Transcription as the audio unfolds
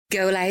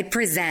Go Loud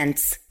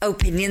presents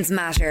Opinions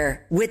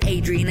Matter with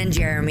Adrian and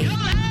Jeremy.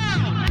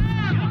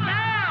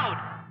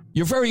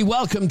 You're very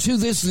welcome to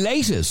this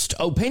latest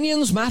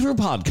Opinions Matter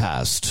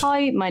podcast.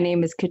 Hi, my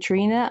name is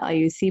Katrina. I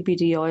use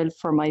CBD oil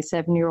for my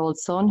 7-year-old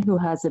son who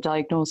has a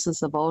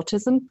diagnosis of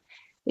autism.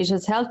 It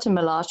has helped him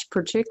a lot,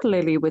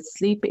 particularly with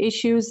sleep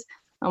issues,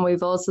 and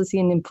we've also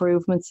seen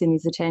improvements in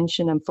his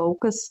attention and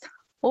focus.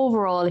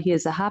 Overall, he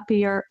is a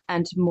happier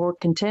and more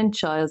content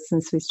child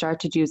since we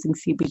started using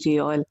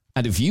CBD oil.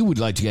 And if you would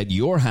like to get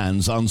your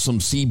hands on some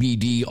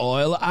CBD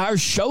oil, our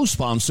show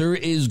sponsor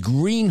is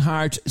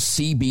Greenheart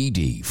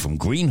CBD. From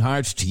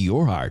Greenheart to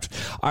your heart,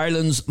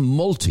 Ireland's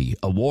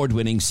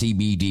multi-award-winning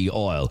CBD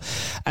oil.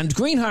 And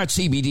Greenheart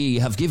CBD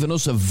have given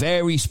us a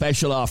very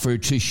special offer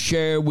to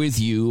share with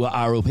you,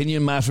 our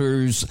Opinion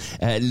Matters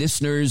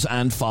listeners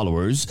and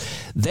followers.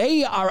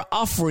 They are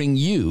offering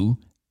you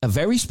a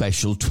very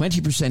special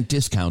 20%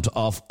 discount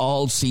off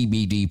all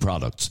CBD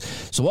products.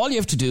 So all you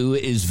have to do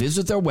is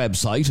visit their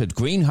website at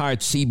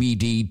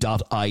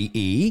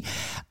greenheartcbd.ie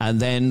and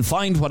then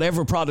find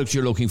whatever product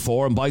you're looking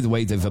for. And by the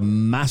way, they've a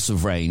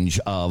massive range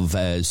of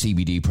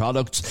CBD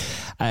products.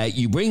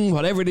 You bring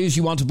whatever it is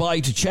you want to buy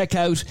to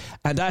checkout,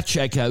 and at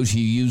checkout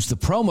you use the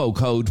promo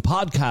code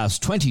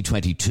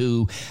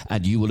podcast2022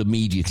 and you will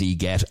immediately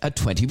get a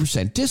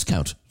 20%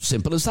 discount.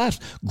 Simple as that.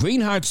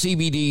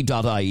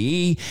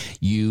 greenheartcbd.ie.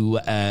 You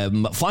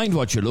find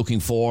what you're looking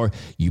for,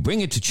 you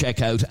bring it to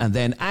checkout, and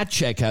then at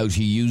checkout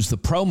you use the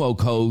promo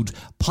code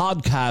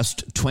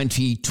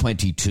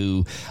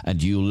podcast2022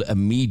 and you'll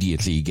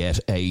immediately get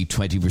a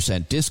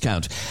 20%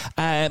 discount.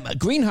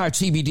 Greenheart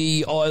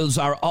CBD oils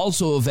are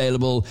also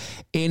available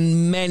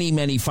in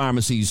many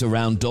pharmacies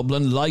around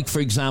Dublin, like for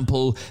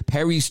example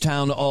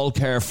Perrystown All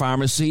Care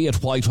Pharmacy at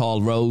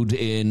Whitehall Road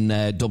in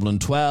Dublin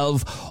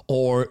 12,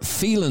 or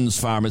Phelan's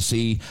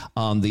Pharmacy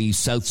on the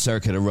South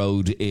Circular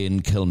Road in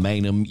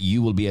Kilmainham.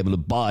 You will be able to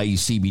buy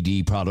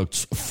CBD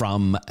products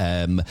from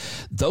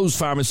those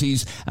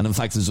pharmacies, and in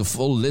fact there's a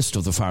full list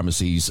of the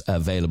pharmacies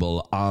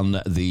available on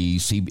the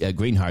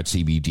Greenheart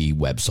CBD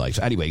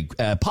website. Anyway,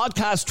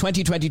 podcast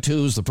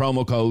 2022 is the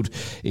promo code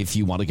if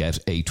you want to get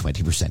a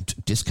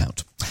 20%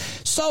 discount.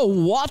 So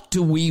what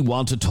do we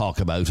want to talk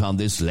about on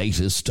this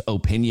latest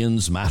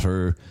Opinions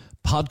Matter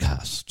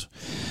podcast?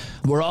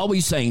 We're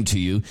always saying to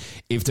you,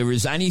 if there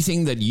is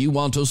anything that you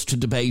want us to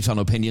debate on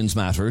Opinions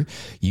Matter,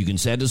 you can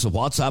send us a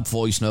WhatsApp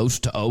voice note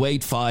to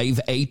 085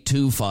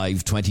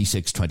 825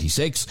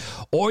 2626,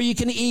 or you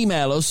can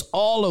email us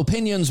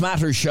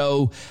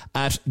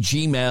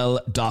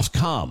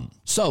allopinionsmattershow@gmail.com.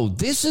 So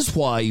this is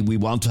why we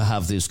want to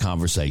have this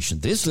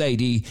conversation. This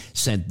lady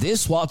sent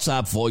this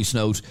WhatsApp voice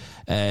note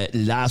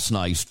last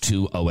night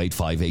to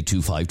 085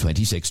 825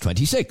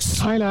 2626.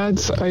 Hi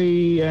lads,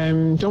 I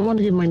don't want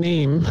to give my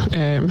name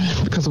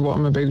because of what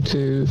I'm about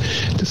to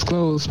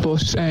disclose,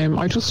 but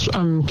I just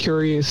am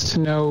curious to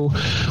know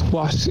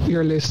what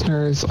your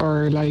listeners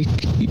are like.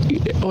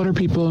 Other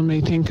people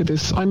may think of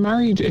this. I'm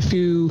married a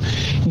few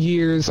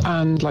years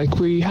and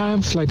we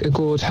have a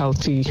good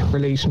healthy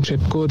relationship,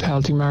 good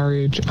healthy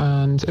marriage,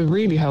 and a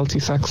really healthy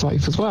sex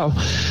life as well.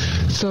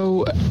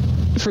 So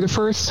for the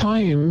first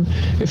time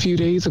a few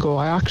days ago,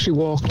 I actually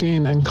walked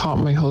in and caught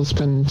my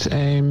husband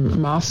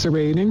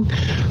masturbating,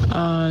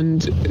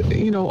 and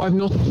I've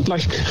not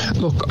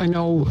look, I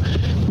know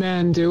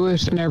men do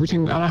it and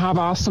everything, and I have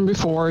asked him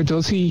before,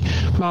 does he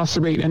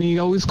masturbate, and he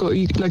always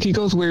he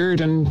goes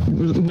weird and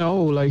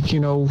no,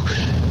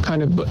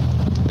 kind of. But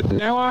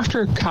now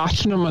after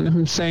catching him and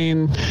him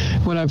saying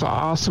when I've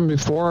asked him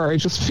before, I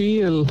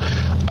feel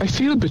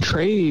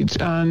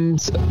betrayed,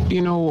 and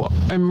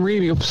I'm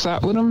really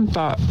upset with him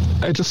that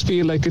I just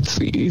feel like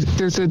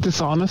there's a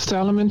dishonest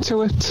element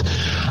to it,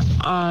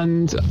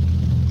 and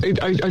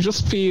I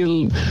just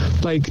feel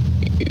like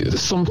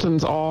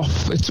something's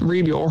off. It's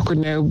really awkward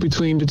now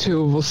between the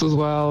two of us as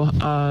well,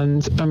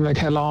 and I'm like,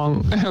 how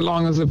long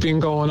has it been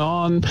going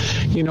on?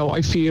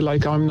 I feel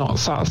like I'm not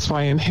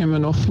satisfying him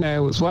enough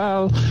now as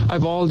well.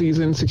 I've all these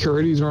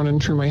insecurities running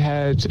through my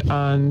head,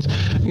 and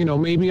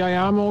maybe I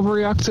am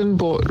overreacting,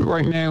 but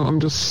right now I'm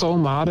just so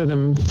mad at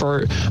him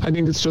I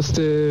think it's just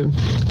a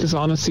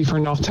dishonesty for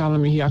not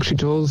telling me he actually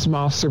does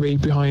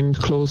masturbate behind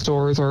closed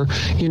doors, or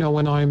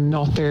when I'm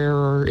not there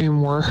or in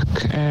work.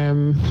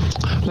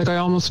 I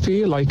almost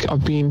feel like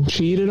I've been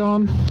cheated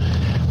on.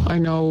 I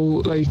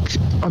know,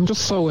 I'm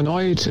just so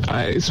annoyed,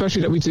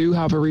 especially that we do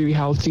have a really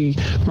healthy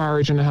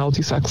marriage and a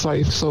healthy sex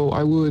life. So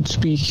I would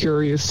be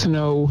curious to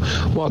know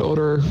what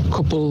other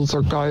couples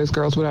or guys,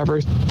 girls,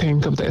 whatever,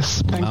 think of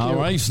this. Thank you. All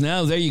right,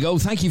 now there you go.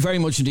 Thank you very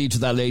much indeed to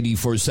that lady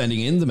for sending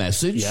in the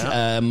message.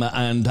 Yeah.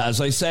 And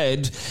as I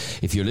said,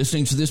 if you're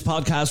listening to this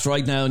podcast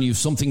right now and you've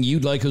something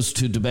you'd like us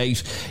to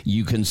debate,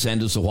 you can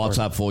send us a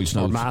WhatsApp voice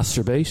note. Or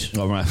masturbate.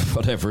 Or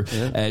whatever.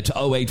 Yeah. To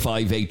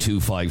 085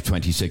 825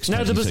 2626.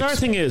 Now, the bizarre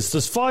thing is,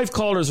 there's 5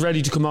 callers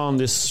ready to come on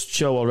this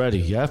show already,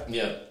 yeah?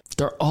 Yeah.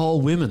 They're all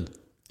women.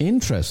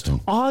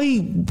 Interesting.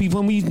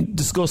 When we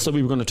discussed that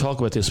we were going to talk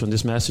about this, when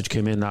this message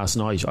came in last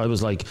night, I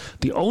was like,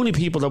 the only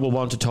people that will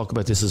want to talk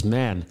about this is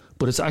men,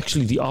 but it's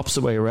actually the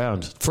opposite way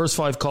around. First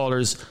 5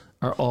 callers,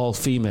 are all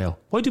female.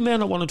 Why do men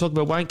not want to talk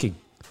about wanking?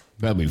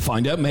 Well, we'll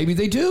find out. Maybe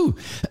they do.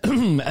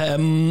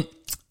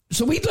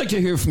 So we'd like to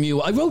hear from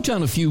you. I wrote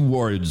down a few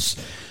words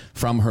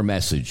from her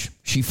message.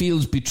 She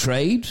feels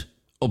betrayed,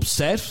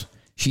 upset.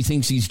 She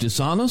thinks he's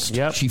dishonest.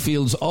 Yep. She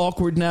feels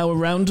awkward now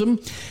around him.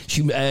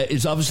 She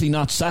is obviously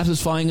not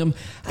satisfying him.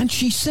 And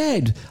she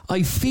said,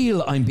 I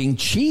feel I'm being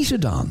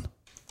cheated on.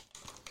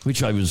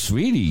 Which I was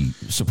really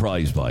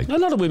surprised by. A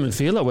lot of women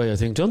feel that way, I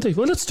think, don't they?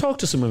 Well, let's talk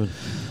to some women.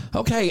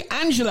 Okay,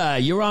 Angela,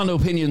 you're on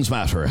Opinions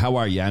Matter. How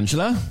are you,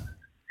 Angela?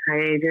 How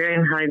are you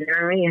doing? Hi,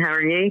 Jeremy. How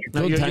are you?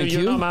 Good, thank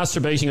you. You're not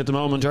masturbating at the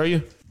moment, are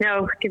you?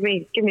 No, give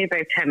me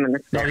about 10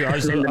 minutes. No,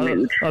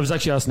 I was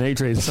actually asking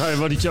Adrian. Sorry,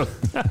 I'm only joking.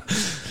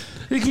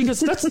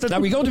 Because Are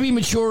we going to be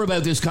mature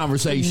about this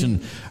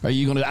conversation? Or are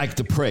you going to act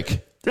the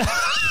prick?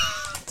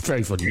 It's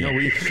very funny.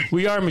 No,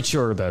 we are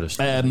mature about it.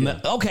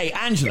 Okay,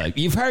 Angela,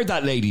 you've heard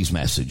that lady's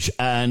message,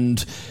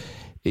 and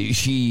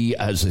she,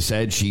 as I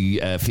said, she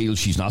feels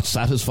she's not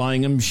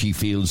satisfying him. She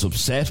feels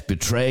upset,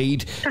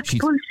 betrayed. That's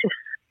bullshit.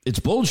 It's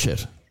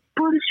bullshit.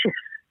 Bullshit.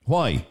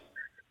 Why?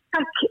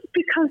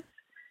 Because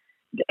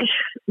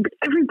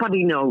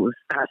everybody knows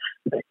that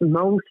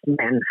most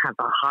men have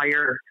a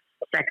higher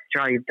sex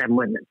drive than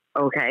women,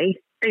 okay?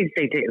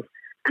 They do.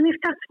 And if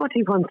that's what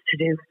he wants to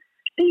do,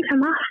 leave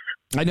him off.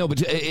 I know, but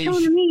you know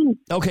what I mean?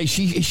 Okay,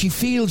 she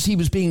feels he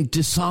was being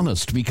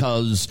dishonest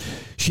because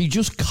she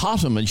just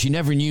caught him and she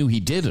never knew he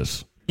did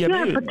it. Yeah,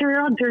 but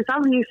there's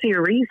obviously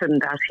a reason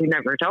that he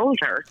never told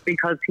her,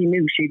 because he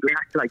knew she'd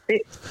react like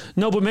this.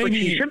 No, but maybe... But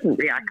she shouldn't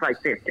react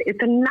like this. It's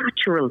a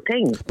natural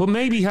thing. But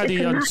maybe had it's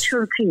he... a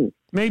natural thing.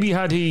 Maybe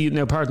had he...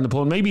 Now, pardon the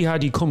pun. Maybe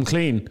had he come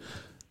clean...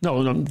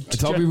 No, I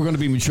thought we were going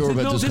to be mature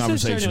about this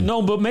conversation.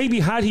 No, but maybe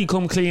had he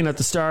come clean at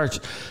the start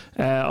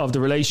of the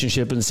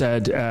relationship and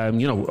said, I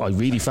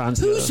really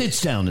fancy Who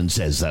sits down and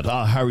says that?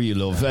 How are you,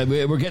 love?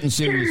 We're getting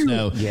serious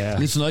now. Yeah.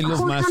 Listen, I love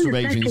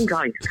masturbating. Second,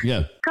 guys.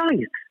 Yeah. Guys,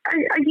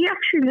 are you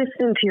actually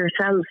listening to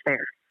yourselves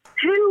there?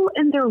 Who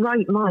in their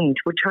right mind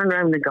would turn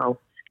around and go,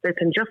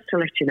 listen, just to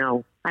let you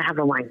know, I have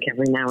a wank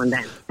every now and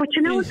then. But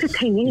you know what the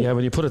thing is? Yeah,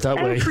 when you put it that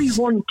way.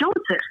 Everyone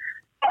does it.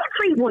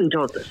 Everyone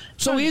does it.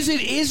 So is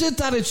it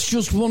that it's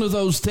just one of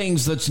those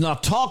things that's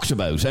not talked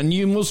about, and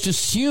you must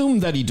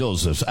assume that he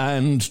does it,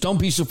 and don't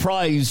be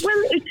surprised?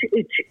 Well,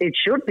 it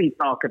should be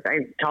talked about.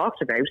 I've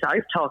talked about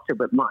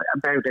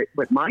it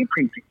with my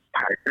previous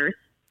partners.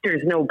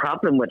 There's no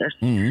problem with it.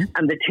 Mm-hmm.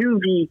 And the two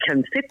of you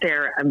can sit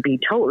there and be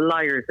total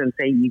liars and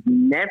say you've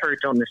never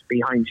done it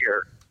behind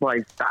your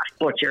wife's back,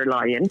 but you're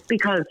lying,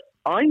 because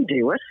I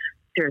do it.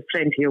 There's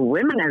plenty of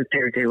women out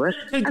there do it.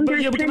 And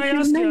there's plenty of men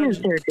out there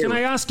do it. Can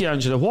I ask you,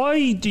 Angela,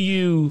 why do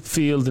you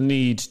feel the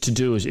need to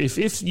do it?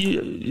 If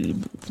you,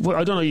 well,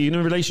 I don't know, are you in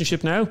a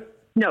relationship now?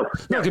 No,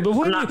 okay, but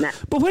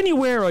when you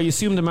were, I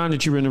assume the man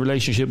that you were in a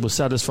relationship was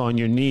satisfying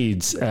your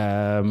needs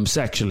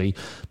sexually.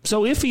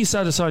 So if he's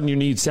satisfying your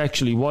needs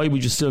sexually, why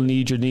would you still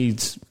need your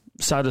needs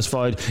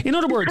satisfied? In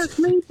other words...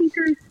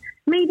 Because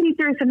maybe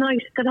there's a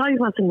night that I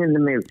wasn't in the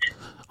mood.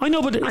 I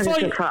know, but if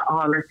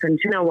listen,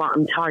 you know what?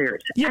 I'm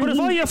tired. Yeah, but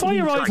if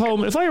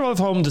I arrive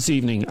home this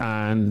evening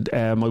and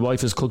my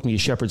wife has cooked me a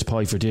shepherd's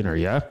pie for dinner,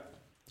 yeah,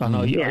 and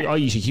I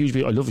eat a huge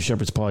big. I love a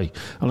shepherd's pie,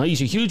 and I eat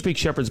a huge big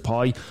shepherd's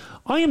pie.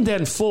 I am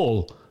then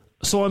full,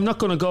 so I'm not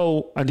going to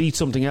go and eat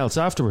something else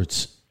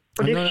afterwards.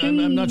 But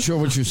I'm not sure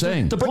what you're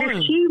saying. But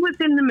if she was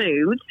in the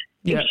mood.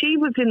 Yeah. If she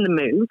was in the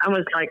mood and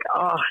was like,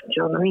 oh, do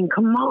you know what I mean?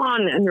 Come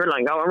on. And you're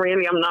like, oh,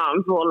 really? I'm not.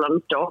 I'm full.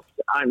 I'm stuffed.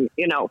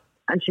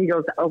 And she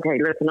goes, okay,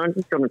 listen, I'm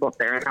just going to go up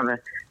there and have a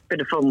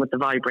bit of fun with the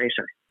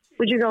vibrator.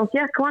 Would you go,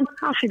 yeah, come on,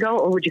 off you go?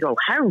 Or would you go,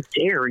 how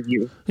dare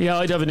you? Yeah,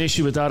 I'd have an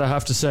issue with that, I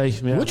have to say.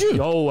 Yeah. Would you?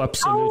 Oh,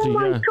 absolutely. Oh,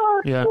 my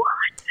God. Yeah. What?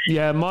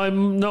 Yeah,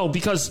 no,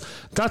 because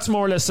that's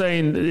more or less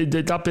saying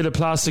that bit of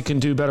plastic can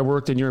do better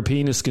work than your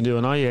penis can do,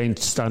 and I ain't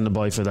standing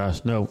by for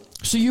that, no.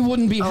 So you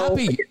wouldn't be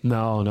happy?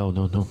 No.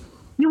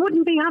 You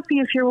wouldn't be happy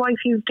if your wife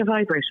used a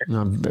vibrator?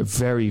 No, I'm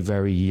very,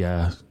 very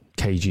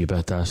cagey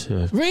about that.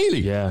 Yeah.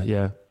 Really?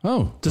 Yeah.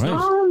 Oh, right.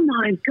 Oh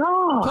my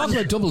God. Talk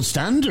about double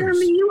standards.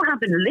 Jeremy, you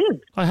haven't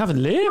lived. I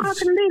haven't lived. You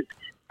haven't lived.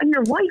 And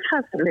your wife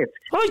hasn't lived.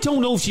 I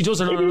don't know if she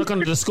does it. I'm not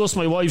going to discuss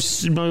my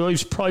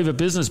wife's private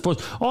business,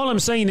 but all I'm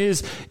saying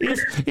is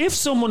if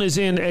someone is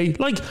in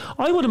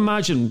I would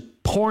imagine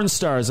porn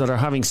stars that are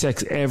having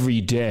sex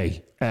every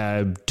day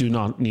do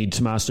not need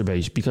to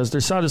masturbate because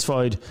they're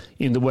satisfied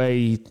in the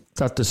way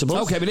that they're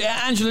supposed to. Okay, but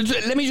Angela,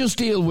 let me just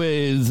deal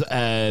with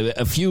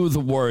a few of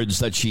the words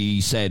that she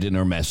said in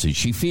her message.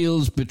 She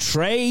feels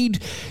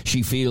betrayed.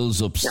 She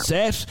feels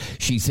upset. Yeah.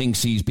 She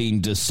thinks he's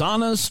being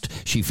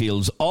dishonest. She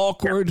feels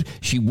awkward. Yeah.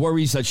 She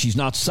worries that she's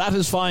not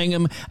satisfying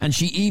him. And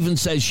she even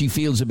says she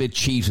feels a bit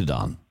cheated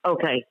on.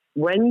 Okay.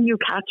 When you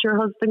catch your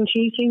husband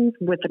cheating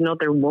with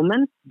another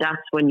woman,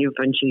 that's when you've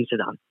been cheated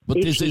on.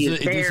 But this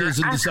isn't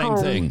the same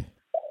thing.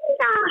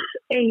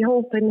 Not a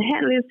hope in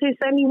hell is this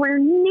anywhere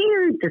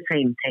near the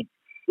same thing.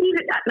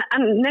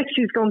 And next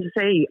she's going to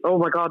say, "Oh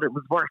my God, it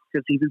was worse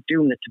because he was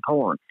doing it to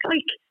porn."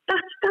 Like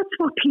that's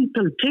what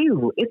people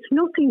do. It's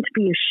nothing to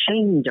be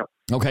ashamed of.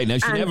 Okay, now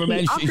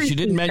she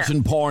didn't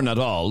mention porn at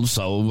all,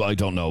 so I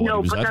don't know.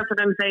 No, but that's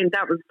what I'm saying.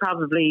 That was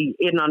probably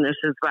in on it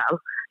as well.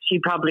 She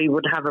probably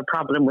would have a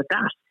problem with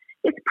that.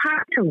 It's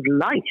part of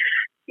life.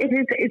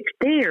 It's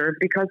there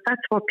because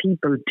that's what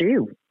people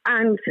do.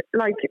 And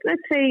like,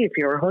 let's say if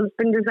your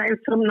husband is out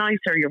some night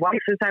or your wife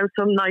is out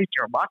some night,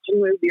 you're watching a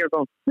movie, you're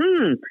going,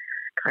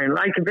 kind of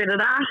like a bit of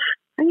that,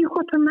 and you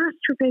go to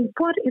masturbate.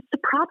 What is the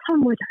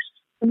problem with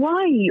it?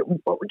 Why?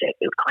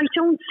 I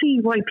don't see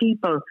why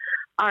people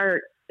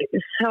are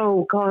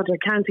so, God,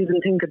 I can't even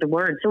think of the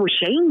word, so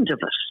ashamed of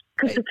it.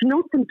 Because it's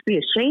nothing to be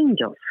ashamed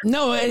of.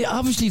 No,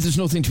 obviously there's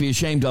nothing to be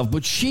ashamed of,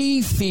 but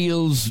she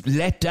feels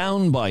let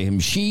down by him.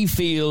 She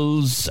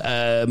feels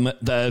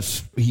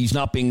that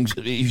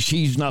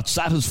she's not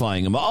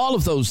satisfying him. All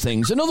of those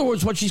things. In other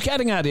words, what she's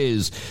getting at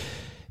is,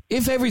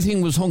 if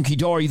everything was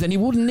hunky-dory, then he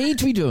wouldn't need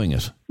to be doing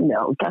it.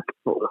 No, that's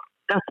bull.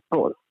 That's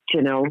bull.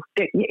 You know,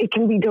 it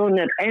can be done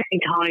at any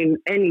time,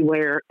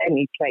 anywhere,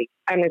 any place.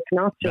 And it's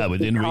not just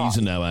within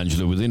reason now,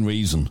 Angela, within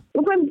reason.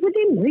 Well,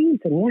 within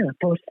reason, yeah.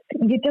 But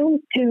you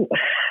don't do...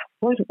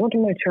 What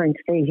am I trying to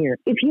say here?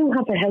 If you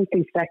have a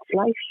healthy sex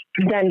life,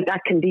 then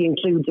that can be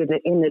included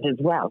in it as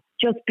well.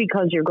 Just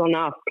because you're going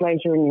off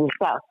pleasuring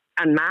yourself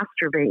and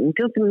masturbating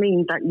doesn't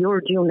mean that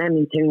you're doing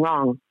anything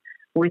wrong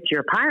with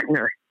your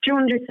partner. Do you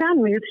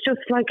understand me? It's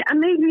just like, and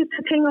maybe it's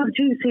a thing of,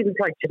 geez, he was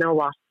like, you know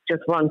what,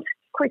 just once,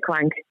 quick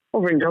wank,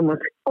 over and done with,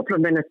 couple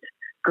of minutes,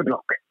 good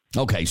luck.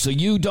 Okay, so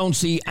you don't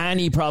see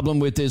any problem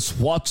with this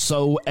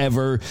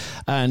whatsoever,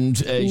 and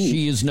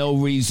she has no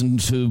reason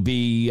to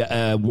be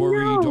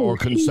worried or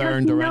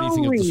concerned or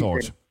anything of the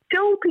sort.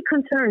 Don't be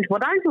concerned.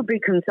 What I would be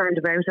concerned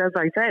about, as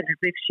I said, is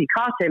if she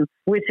caught him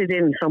with it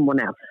in someone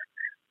else.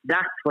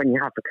 That's when you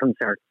have a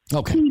concern.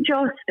 Okay. He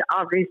just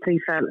obviously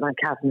felt like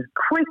having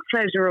a quick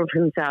pleasure of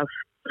himself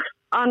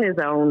on his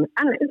own.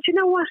 And you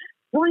know what?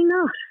 Why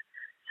not?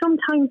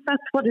 Sometimes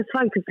that's what it's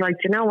like. It's like,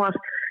 you know what?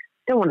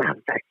 Don't want to have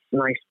sex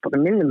tonight, but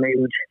I'm in the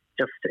mood.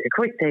 Just a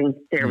quick thing.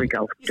 There we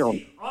go.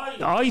 Done.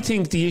 I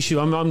think the issue,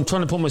 I'm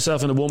trying to put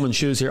myself in a woman's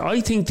shoes here.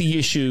 I think the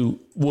issue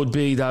would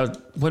be that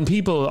when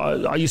people,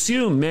 I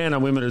assume men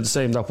and women are the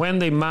same, that when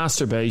they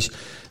masturbate,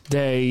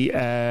 they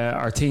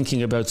are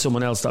thinking about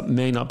someone else that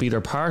may not be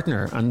their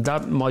partner. And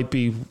that might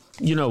be,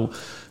 you know,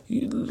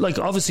 like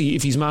obviously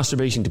if he's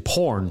masturbating to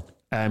porn,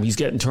 he's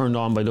getting turned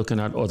on by looking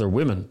at other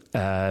women.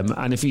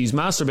 And if he's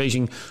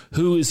masturbating,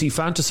 who is he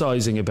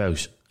fantasizing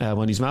about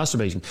when he's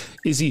masturbating?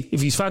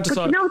 If he's fantasizing...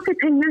 But you know the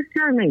thing is,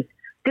 Jeremy,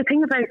 the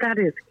thing about that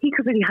is he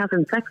could be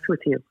having sex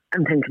with you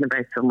and thinking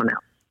about someone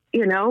else.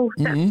 You know,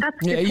 that's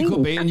the thing. You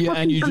could be, and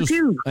you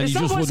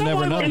just would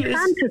never know.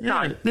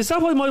 Is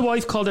that why my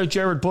wife called out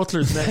Jared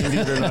Butler's name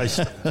the other night?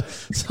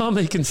 It's not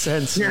making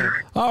sense. Yeah.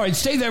 All right,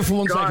 stay there for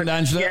one second,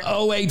 Angela.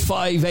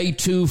 085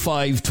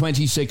 825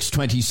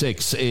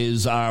 2626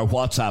 is our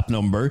WhatsApp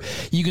number.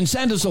 You can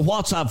send us a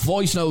WhatsApp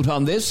voice note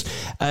on this.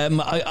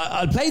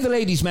 I'll play the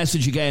lady's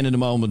message again in a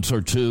moment or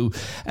two.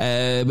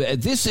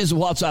 This is a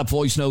WhatsApp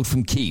voice note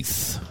from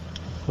Keith.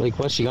 Like,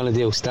 what's she going to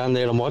do? Stand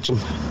there and watch him?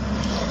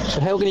 So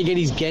how can he get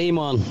his game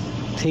on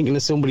thinking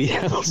of somebody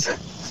else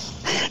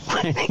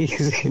when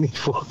he's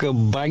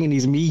fucking banging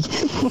his meat?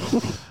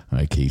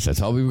 Right, Keith, I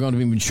thought we were going to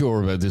be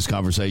mature about this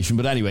conversation.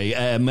 But anyway,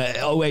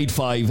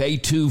 085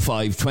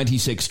 825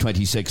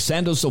 2626.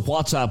 Send us a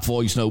WhatsApp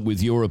voice note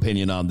with your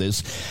opinion on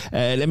this.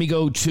 Let me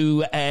go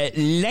to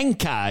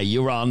Lenka.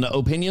 You're on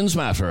Opinions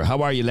Matter.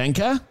 How are you,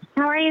 Lenka?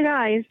 How are you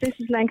guys? This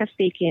is Lenka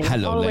speaking.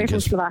 Hello, all the way Lenka.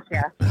 from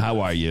Slovakia. How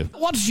are you?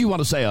 What did you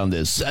want to say on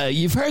this?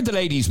 You've heard the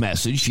lady's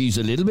message. She's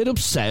a little bit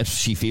upset.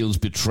 She feels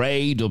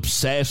betrayed,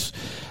 upset.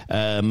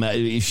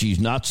 If she's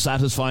not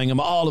satisfying him,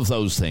 all of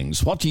those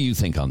things. What do you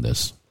think on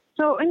this?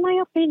 So, in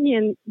my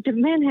opinion, the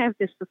men have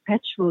this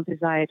perpetual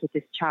desire to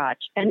discharge,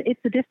 and it's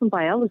a different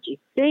biology.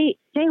 They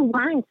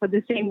wank for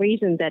the same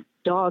reason that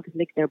dogs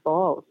lick their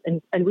balls,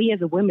 and we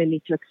as a woman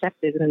need to accept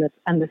it and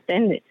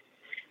understand it.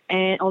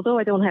 And although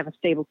I don't have a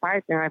stable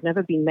partner, I've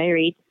never been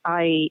married,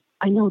 I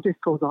know this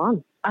goes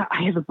on.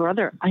 I have a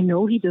brother. I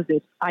know he does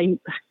it. And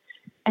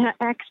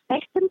I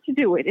expect him to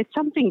do it. It's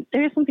something,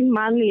 there is something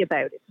manly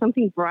about it,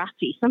 something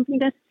bratty, something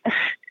that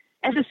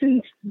ever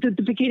since the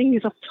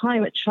beginnings of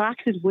time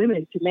attracted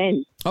women to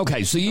men.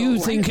 Okay, so you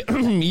think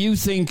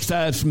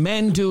that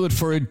men do it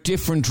for a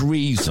different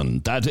reason,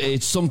 that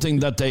it's something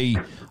that they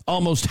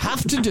almost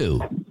have to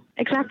do?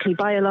 Exactly,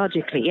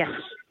 biologically, yes.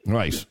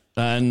 Right.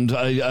 And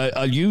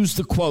I'll use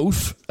the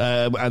quote,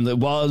 and it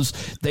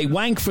was, they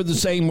wank for the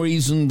same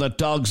reason that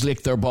dogs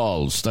lick their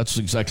balls. That's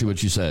exactly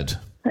what you said.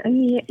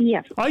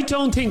 Yeah. I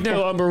don't think,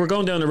 now, Amber, we're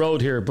going down the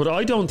road here, but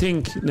I don't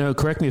think, now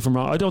correct me if I'm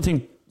wrong, I don't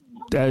think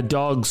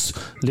dogs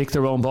lick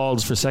their own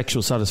balls for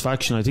sexual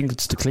satisfaction. I think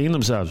it's to clean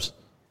themselves.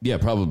 Yeah,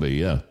 probably,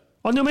 yeah.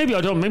 Oh, no, maybe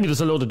I don't. Maybe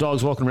there's a load of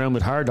dogs walking around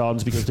with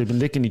hard-ons because they've been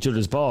licking each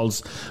other's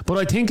balls. But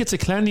I think it's a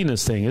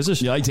cleanliness thing, is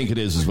it? Yeah, I think it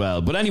is as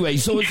well. But anyway,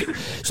 so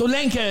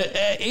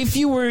Lenka, if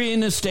you were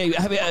in a state,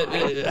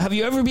 have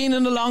you ever been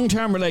in a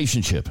long-term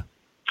relationship?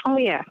 Oh,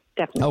 yeah,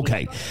 definitely.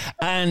 Okay.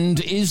 And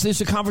is this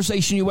a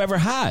conversation you ever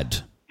had?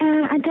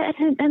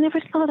 I never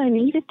thought I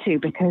needed to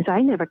because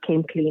I never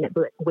came clean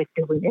with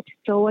doing it.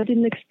 So I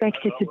didn't expect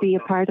it to be a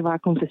part of our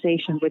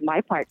conversation with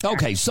my partner.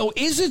 Okay, so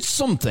is it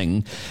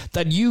something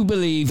that you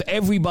believe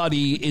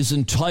everybody is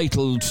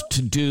entitled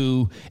to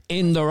do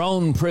in their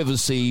own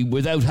privacy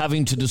without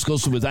having to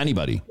discuss it with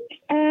anybody?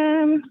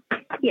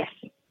 Yes.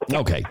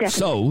 Okay, definitely.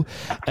 So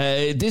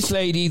this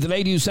lady, the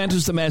lady who sent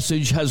us the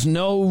message, has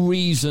no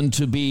reason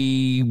to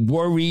be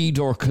worried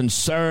or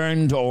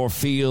concerned or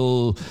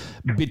feel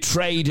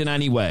betrayed in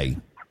any way.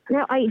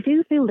 Now, I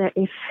do feel that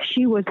if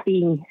she was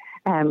being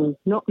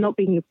not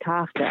being looked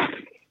after,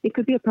 it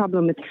could be a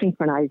problem with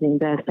synchronizing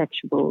their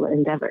sexual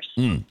endeavors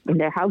in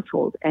their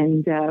household.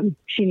 And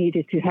she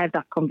needed to have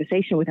that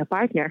conversation with her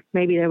partner.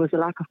 Maybe there was a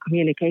lack of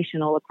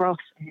communication all across,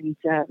 and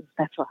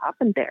that's what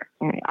happened there.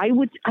 I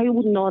would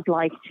not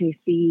like to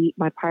see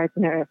my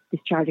partner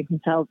discharging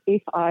himself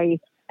if I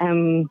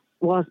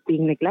was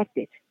being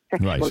neglected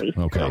sexually.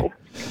 Right, okay. So,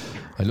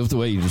 I love the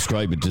way you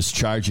describe it,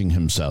 discharging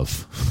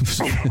himself.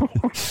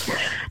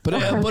 but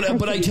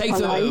I take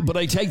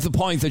the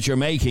point that you're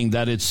making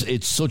that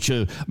it's such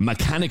a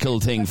mechanical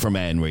thing for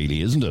men,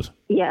 really, isn't it?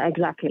 Yeah,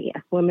 exactly.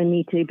 Yeah, women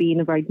need to be in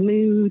the right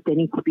mood. They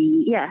need to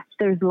be. Yeah,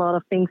 there's a lot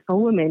of things for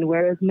women,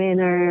 whereas men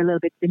are a little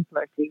bit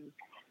simpler to.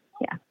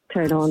 Yeah,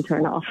 turn on,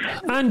 turn off.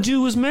 And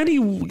do as many,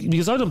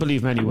 because I don't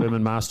believe many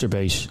women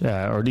masturbate,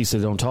 or at least they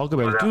don't talk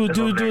about it.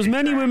 Do as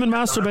many women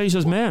masturbate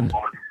as men?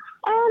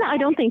 No, I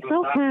don't think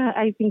so.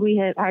 I think we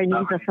have our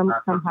needs are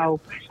somehow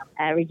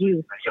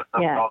reduced.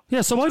 Yeah.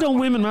 Yeah. So why don't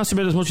women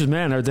masturbate as much as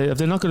men? Have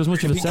they not got as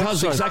much of a sex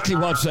Because drive? exactly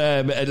what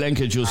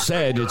Lenka just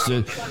said. It's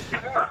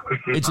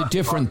a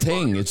different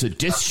thing. It's a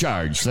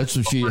discharge. That's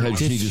what she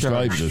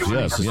described it.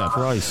 Yes. Yeah.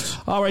 Christ.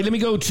 All right. Let me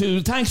go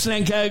to. Thanks,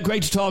 Lenka.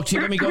 Great to talk to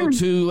you. Let me go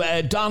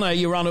to Donna.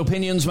 You're on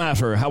Opinions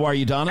Matter. How are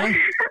you, Donna?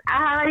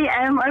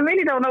 I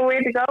really don't know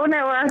where to go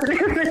now after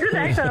this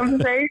next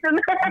conversation.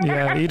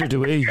 Yeah, either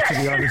do we, to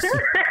be honest.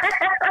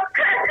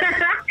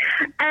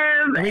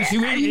 I mean,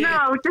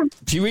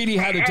 she really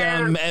had it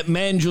down.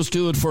 Men just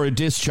do it for a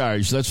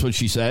discharge. That's what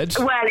she said.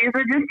 Well, it's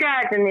a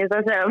discharge and it's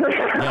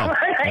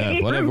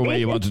Yeah, whatever way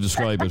you want to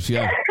describe it.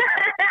 Yeah.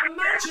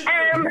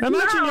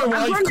 Imagine your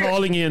wife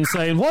calling you and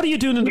saying, "What are you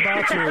doing in the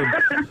bathroom?"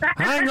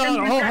 Hang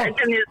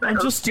on, I'm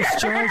just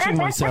discharging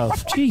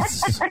myself.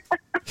 Jesus.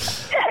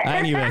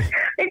 Anyway.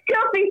 It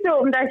should be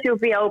something that should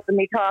be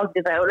openly talked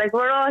about. Like,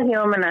 we're all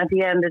human at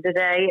the end of the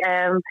day.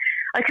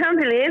 I can't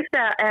believe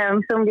that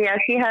somebody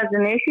actually has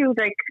an issue,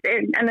 like,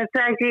 and it's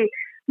actually,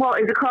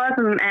 what, is it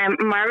causing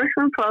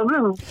marital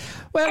problems?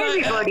 Well,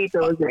 everybody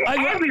does it.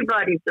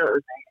 Everybody does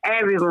it.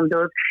 Everyone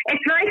does.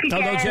 It's like,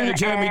 again... Although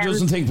Jeremy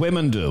doesn't think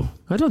women do.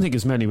 I don't think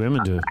as many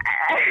women do.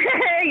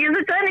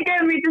 You're trying to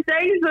get me to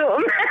say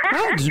something.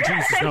 Oh, Jesus,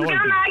 no, I'm going to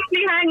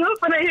actually hang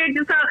up when I hear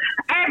you talk.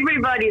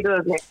 Everybody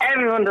does it.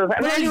 Everyone does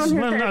it. Anyone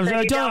who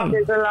says that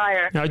is a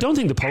liar. I don't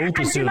think the Pope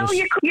is doing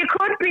it. You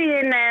could be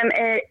in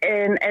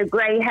a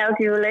great,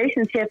 healthy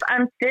relationship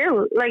and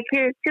still, like,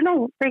 you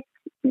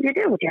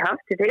do what you have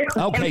to do.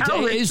 Okay,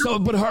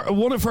 but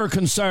one of her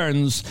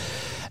concerns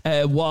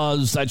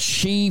was that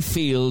she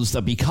feels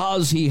that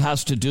because he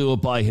has to do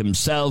it by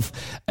himself,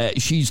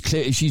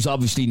 she's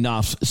obviously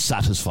not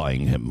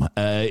satisfying him.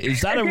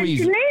 Is that a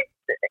reason?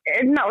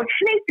 She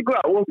needs to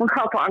grow up and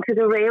cop onto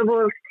the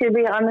rails, to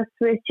be honest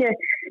with you.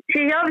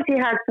 She obviously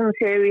has some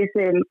serious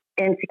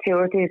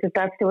insecurities, if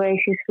that's the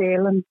way she's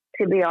feeling,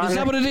 to be honest. Is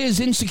that what it is,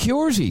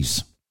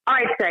 insecurities?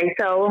 I'd say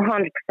so,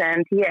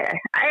 100%, yeah.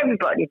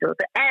 Everybody does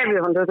it.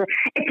 Everyone does it.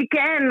 It's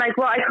again, like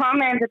what I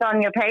commented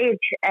on your page,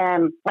 I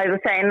was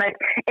saying, like,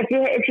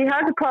 if she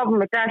has a problem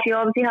with that, she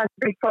obviously has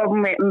a big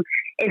problem with him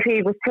if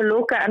he was to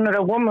look at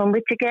another woman,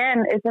 which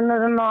again is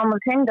another normal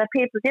thing that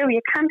people do.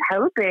 You can't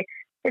help it.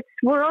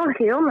 We're all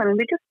human.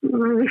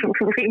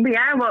 We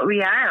are what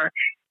we are.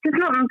 There's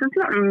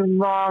nothing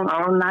wrong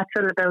or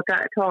unnatural about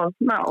that at all.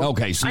 No.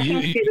 Okay, so I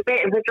think she's a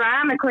bit of a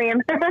drama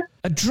queen.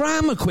 A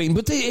drama queen,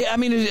 but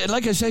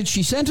like I said,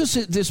 she sent us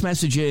this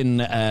message in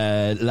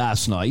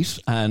last night,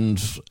 and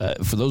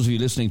for those of you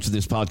listening to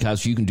this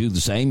podcast, you can do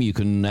the same. You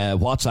can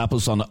WhatsApp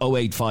us on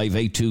 085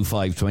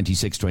 825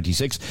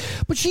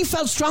 2626. But she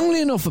felt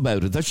strongly enough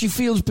about it that she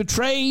feels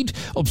betrayed,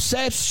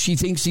 upset. She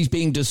thinks he's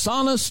being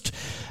dishonest.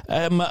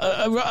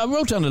 I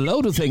wrote down a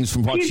load of things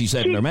from what she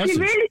said in her message.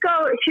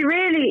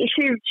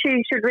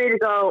 She should really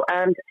go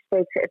and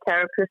speak to a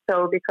therapist,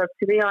 though, because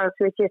to be honest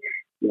with you,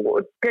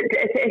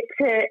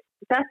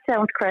 that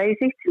sounds crazy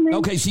to me.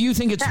 Okay, so you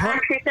think it's that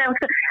actually sounds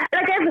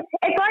like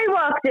if I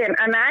walked in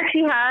and it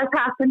actually has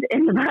happened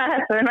in the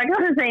past, and I got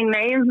to say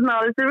names and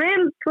all, it's a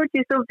real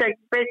touchy subject,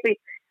 especially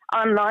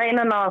online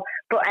and all.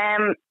 But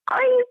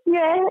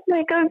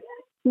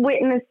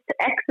witnessed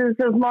exes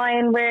of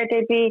mine where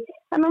they'd be,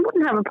 and I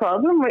wouldn't have a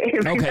problem with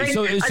it. Okay,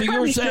 so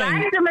you're saying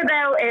I'd them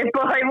about it,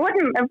 but I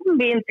wouldn't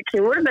be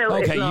insecure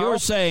about it. Okay, you're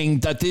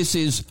saying that this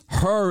is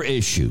her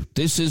issue.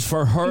 This is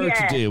for her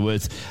to deal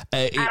with.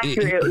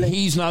 Absolutely.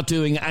 He's not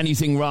doing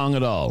anything wrong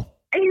at all.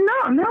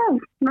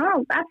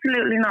 No,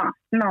 absolutely not.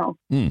 No.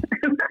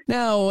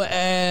 Now,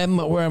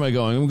 where am I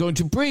going? I'm going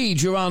to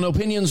Breed. You're on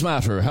Opinions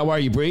Matter. How are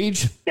you, Breed?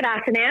 Good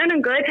afternoon.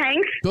 I'm good,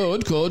 thanks.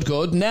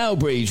 Good. Now,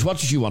 Breed, what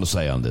did you want to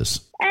say on this?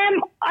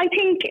 I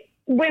think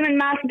women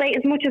masturbate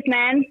as much as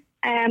men.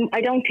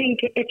 I don't think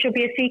it should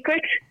be a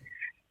secret.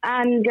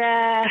 And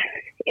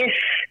if,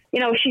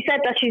 she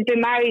said that she's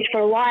been married for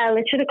a while,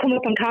 it should have come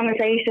up in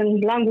conversation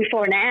long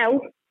before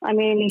now. I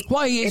mean,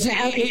 why it's a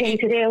healthy thing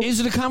to do. Is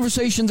it a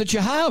conversation that you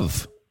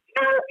have?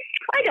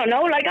 I don't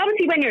know. Like,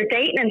 obviously, when you're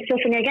dating and stuff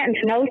and you're getting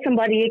to know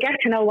somebody, you get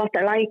to know what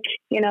they're like,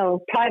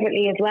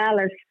 privately as well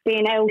as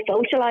being out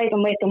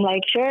socialising with them.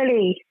 Like,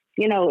 surely,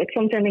 it's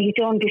something that he'd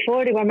done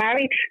before they were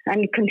married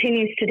and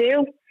continues to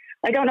do.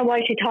 I don't know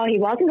why she thought he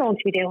wasn't going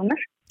to be doing it.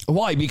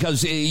 Why?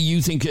 Because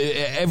you think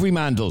every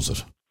man does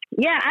it?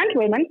 Yeah, and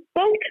women,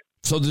 both.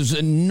 So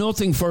there's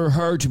nothing for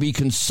her to be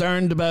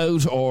concerned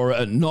about or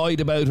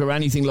annoyed about or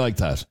anything like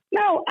that?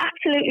 No,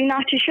 absolutely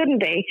not. She shouldn't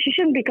be. She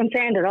shouldn't be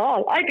concerned at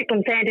all. I'd be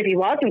concerned if he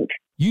wasn't.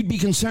 You'd be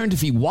concerned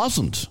if he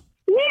wasn't?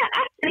 Yeah,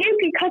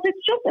 absolutely, because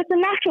it's a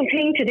natural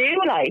thing to do.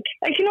 Like,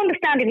 I can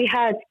understand if he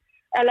has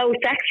a low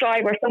sex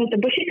drive or something,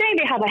 but she's saying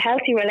they have a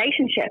healthy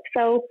relationship,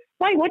 so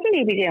why wouldn't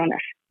he be doing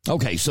it?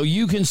 Okay, so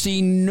you can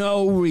see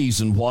no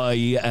reason why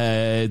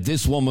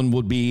this woman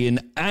would be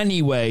in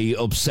any way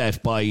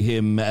upset by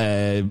him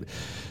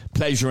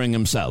pleasuring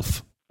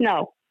himself.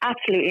 No,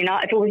 absolutely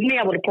not. If it was me,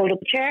 I would have pulled up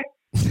a chair.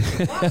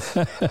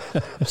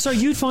 So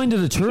you'd find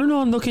it a turn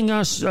on looking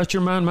at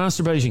your man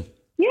masturbating?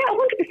 Yeah, 100%.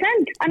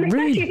 And especially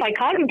Really? if I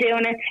caught him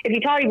doing it, if he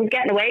thought he was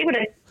getting away with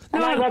it,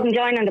 and I wasn't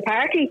joining the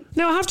party.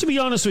 Now, I have to be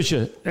honest with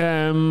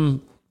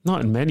you.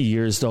 Not in many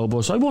years, though,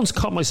 but I once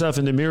caught myself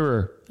in the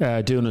mirror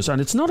doing it, and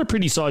it's not a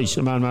pretty sight,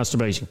 a man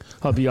masturbating,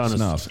 I'll be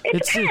honest.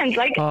 It's not. It depends.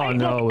 Like,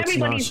 look,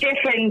 everybody's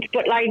different,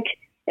 but, like,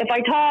 if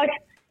I thought,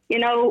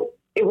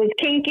 it was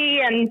kinky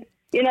and,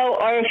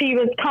 or if he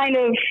was kind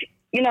of,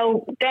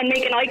 then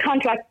making eye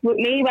contact with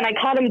me when I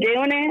caught him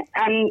doing it,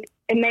 and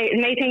it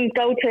made things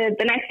go to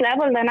the next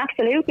level, then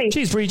absolutely.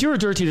 Jeez, Breed, you're a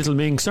dirty little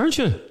minx, aren't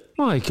you?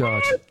 My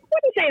God. I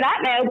wouldn't say that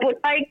now, but,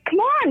 like, come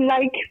on,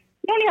 like,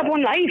 you only have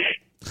one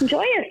life.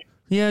 Enjoy it.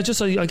 Yeah,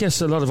 just I guess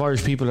a lot of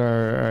Irish people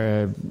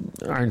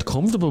aren't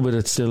comfortable with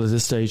it still at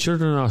this stage. Sure,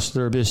 they're not.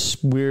 They're a bit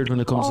weird when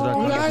it comes to that.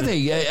 What are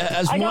they?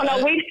 I don't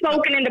know. We've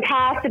spoken in the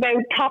past about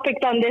topics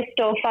on this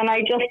stuff, and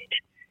I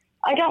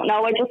don't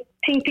know. I just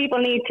think people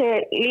need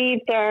to leave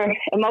their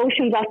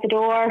emotions at the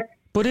door.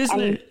 But isn't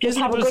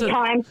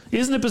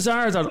it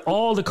bizarre that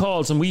all the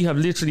calls, and we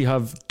literally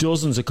have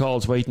dozens of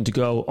calls waiting to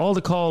go, all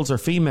the calls are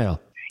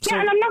female? Yeah,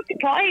 and I'm not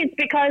surprised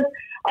because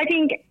I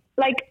think,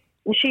 like,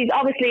 she's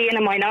obviously in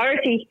a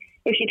minority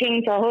if she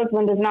thinks her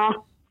husband is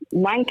not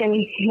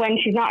wanking when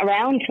she's not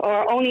around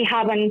or only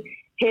having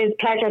his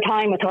pleasure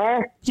time with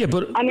her. Yeah,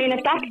 but I mean,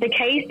 if that's the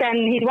case, then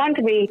he'd want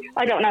to be,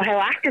 I don't know how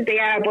active they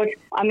are, but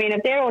I mean,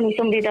 if they're only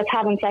somebody that's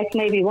having sex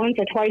maybe once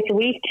or twice a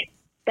week,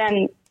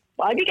 then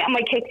I'd be getting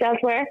my kicks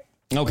elsewhere.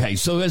 Okay,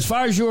 so as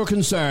far as you're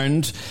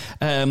concerned,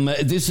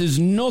 this is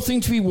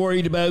nothing to be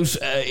worried about.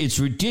 It's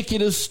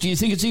ridiculous. Do you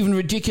think it's even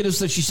ridiculous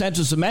that she sent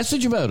us a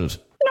message about it?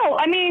 No,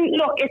 I mean,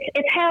 look,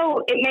 it's how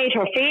it made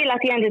her feel at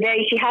the end of the day.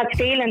 She has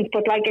feelings,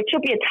 but, like, it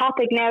should be a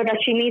topic now that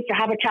she needs to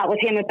have a chat with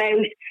him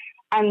about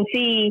and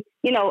see,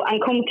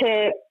 and come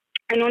to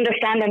an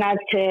understanding as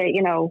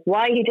to,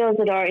 why he does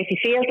it, or if he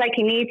feels like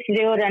he needs to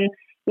do it. And,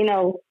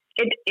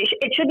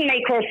 it shouldn't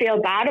make her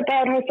feel bad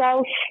about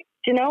herself,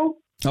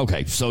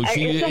 Okay, so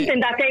it's something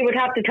that they would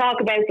have to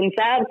talk about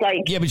themselves.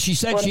 Like, yeah, but she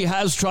said she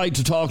has tried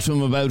to talk to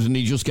him about it, and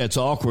he just gets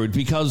awkward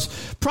because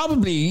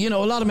probably, a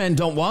lot of men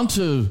don't want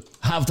to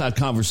have that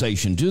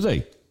conversation, do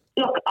they?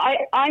 Look,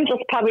 I'm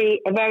just probably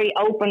a very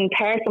open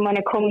person when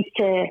it comes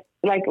to,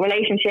 like,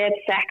 relationships,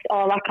 sex,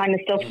 all that kind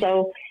of stuff.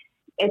 So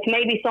it's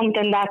maybe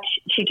something that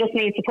she just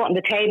needs to put on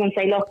the table and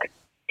say, look, I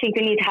think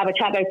we need to have a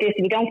chat about this.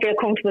 If we don't feel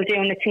comfortable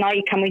doing it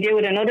tonight, can we do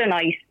it another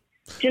night?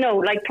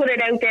 Like, put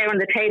it out there on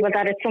the table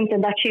that it's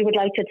something that she would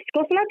like to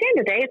discuss. And at the end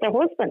of the day, it's her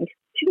husband.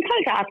 She's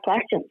entitled to ask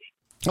questions.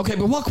 Okay,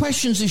 but what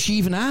questions is she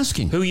even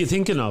asking? Who are you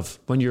thinking of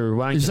when you're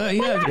wanking?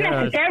 Not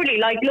necessarily.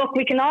 Like, look,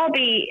 we can all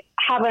be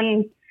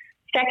having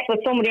sex with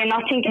somebody and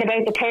not thinking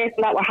about the person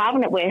that we're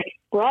having it with.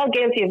 We're all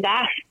guilty of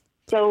that.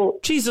 So,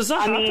 jeez, does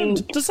that happen?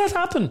 Does that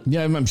happen?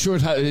 Yeah, I'm sure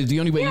the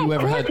only way you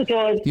ever had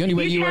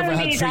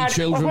three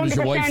children was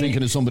your wife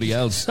thinking of somebody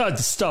else.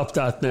 Stop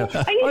that now.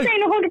 Are you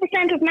saying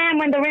 100% of men,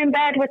 when they're in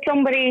bed with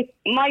somebody,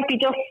 might be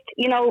just,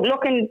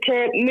 looking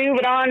to move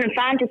it on in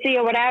fantasy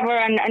or whatever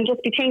and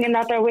just be thinking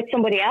that they're with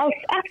somebody else?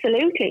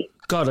 Absolutely.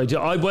 God,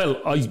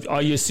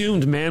 I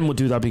assumed men would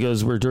do that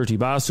because we're dirty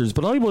bastards,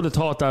 but I would have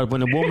thought that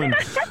when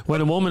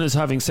a woman is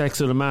having sex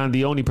with a man,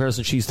 the only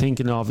person she's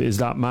thinking of is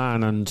that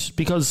man, and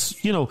because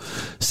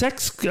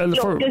sex. There's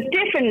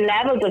different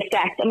levels of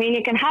sex. I mean,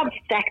 you can have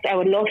sex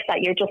out of lust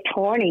that you're just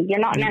horny. You're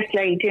not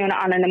necessarily doing it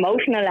on an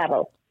emotional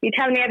level. You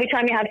tell me every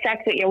time you have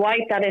sex with your wife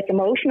that it's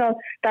emotional,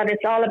 that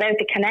it's all about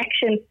the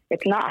connection.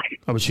 It's not.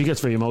 Oh, but she gets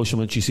very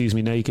emotional when she sees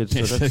me naked.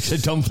 So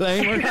don't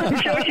blame her. I'm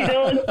sure she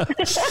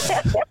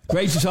does.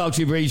 Great to talk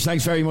to you, Breach.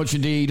 Thanks very much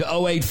indeed.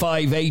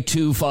 085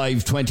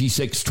 825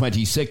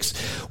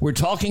 2626. We're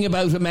talking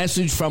about a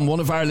message from one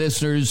of our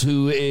listeners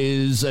who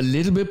is a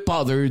little bit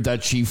bothered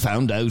that she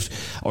found out,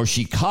 or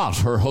she caught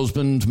her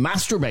husband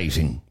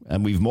masturbating.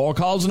 And we've more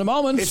calls in a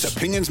moment. It's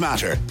Opinions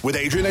Matter with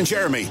Adrian and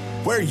Jeremy,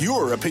 where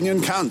your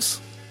opinion counts.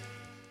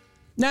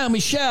 Now,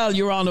 Michelle,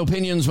 you're on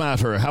Opinions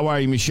Matter. How are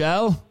you,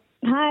 Michelle?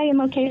 Hi,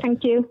 I'm okay,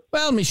 thank you.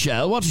 Well,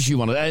 Michelle, what did you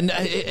want to... And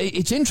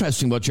it's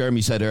interesting what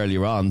Jeremy said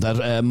earlier on,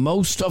 that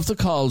most of the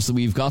calls that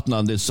we've gotten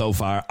on this so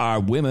far are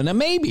women, and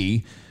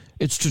maybe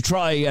it's to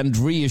try and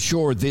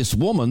reassure this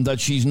woman that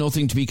she's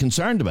nothing to be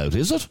concerned about,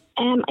 is it?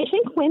 I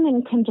think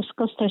women can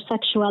discuss their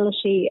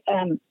sexuality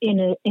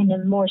in a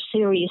more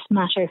serious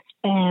matter,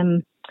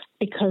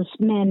 because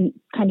men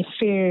kind of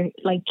fear,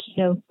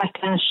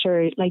 backlash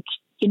or,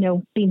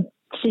 being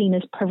seen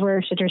as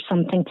perverted or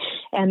something.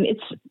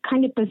 It's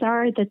kind of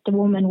bizarre that the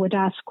woman would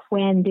ask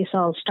when this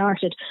all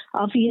started.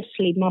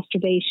 Obviously,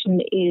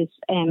 masturbation is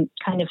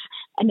kind of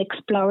an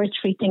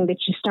exploratory thing that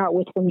you start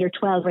with when you're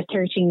 12 or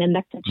 13, and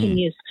that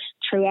continues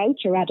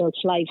throughout your adult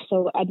life.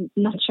 So I'm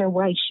not sure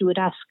why she would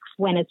ask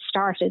when it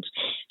started.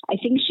 I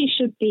think she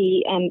should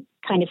be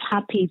kind of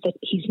happy that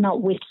he's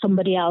not with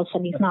somebody else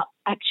and he's not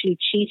actually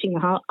cheating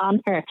on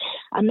her.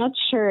 I'm not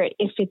sure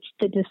if it's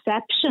the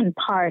deception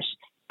part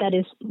that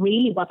is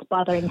really what's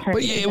bothering her.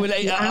 But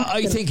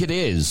I think it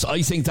is.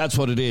 I think that's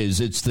what it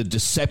is. It's the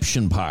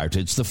deception part.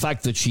 It's the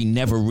fact that she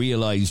never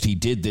realised he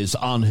did this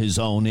on his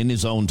own, in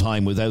his own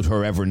time, without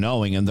her ever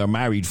knowing, and they're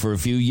married for a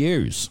few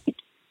years.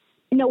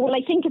 No, well,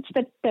 I think it's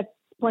that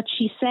what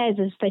she says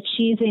is that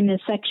she's in a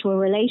sexual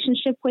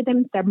relationship with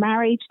him. They're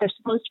married. They're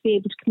supposed to be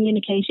able to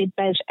communicate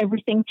about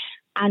everything.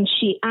 And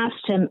she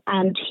asked him,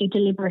 and he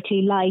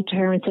deliberately lied to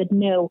her and said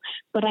no.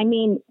 But I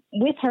mean,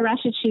 with her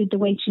attitude, the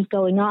way she's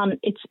going on,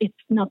 it's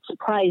not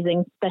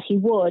surprising that he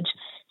would.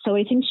 So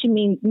I think she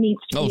needs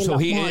to be a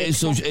lot more.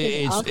 So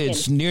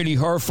it's nearly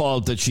her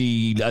fault that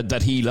he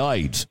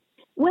lied.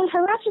 Well,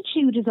 her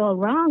attitude is all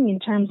wrong in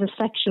terms of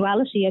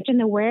sexuality. I don't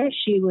know where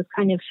she was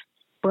kind of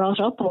brought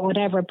up or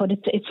whatever, but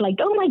it's like,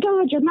 oh my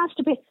God, you're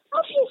masturbating.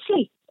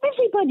 Obviously,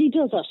 everybody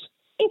does it.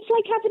 It's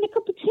like having a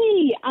cup of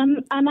tea,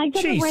 and I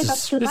don't know where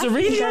that's... Is it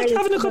really like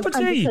having a cup of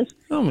tea?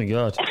 Oh my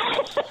God.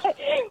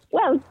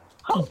 Well,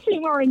 hopefully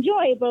more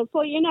enjoyable, but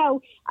I don't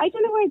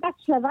know where that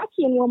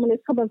Slovakian woman is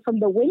coming from.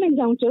 The women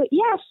don't do it.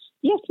 Yes,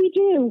 we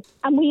do,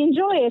 and we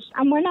enjoy it,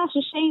 and we're not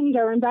ashamed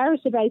or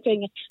embarrassed about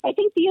doing it. I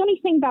think the only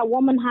thing that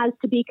woman has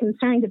to be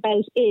concerned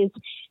about is,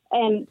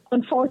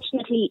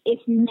 unfortunately, if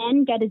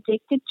men get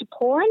addicted to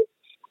porn,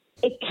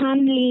 it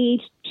can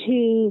lead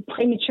to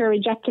premature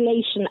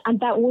ejaculation,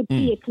 and that would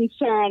be a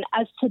concern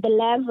as to the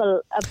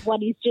level of what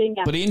he's doing.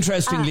 But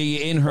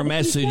interestingly, in her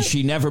message,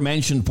 she never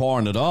mentioned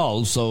porn at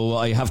all, so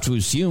I have to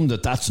assume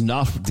that that's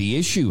not the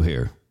issue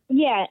here.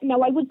 Yeah,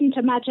 no, I wouldn't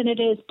imagine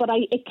it is, but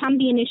it can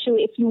be an issue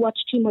if you watch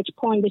too much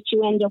porn that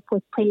you end up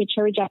with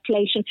premature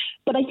ejaculation.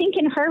 But I think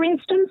in her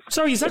instance...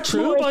 Sorry, is that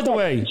true, by the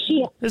way?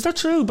 Is that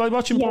true? By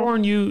watching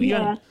porn,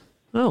 Yeah.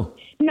 Oh.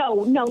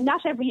 No,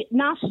 not every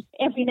now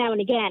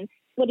and again.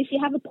 But if you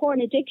have a porn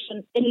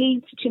addiction, it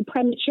leads to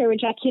premature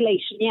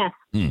ejaculation, yes.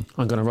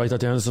 I'm going to write that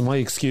down as my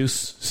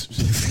excuse.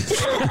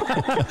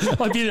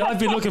 I've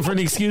been looking for an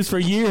excuse for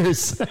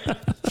years.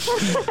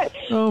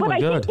 Oh, but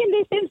my God. I think in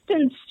this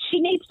instance, she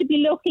needs to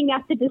be looking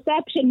at the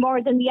deception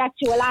more than the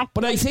actual act.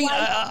 But I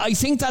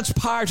think that's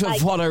part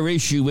of what our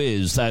issue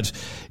is, that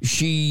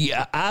she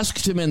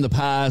asked him in the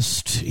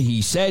past,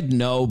 he said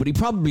no, but he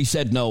probably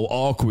said no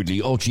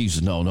awkwardly. Oh,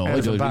 Jesus, no. Out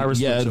of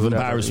embarrassment. Out of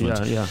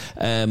embarrassment. Yeah.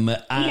 And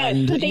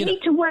so they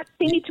need to work.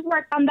 They need to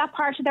work on that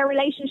part of their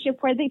relationship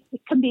where they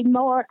can be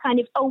more kind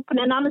of open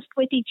and honest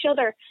with each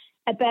other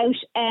about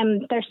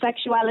their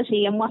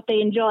sexuality and what they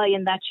enjoy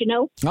and that,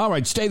 All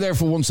right, stay there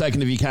for 1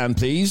 second if you can,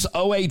 please.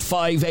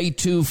 085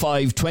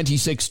 825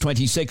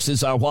 2626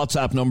 is our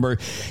WhatsApp number.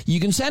 You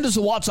can send us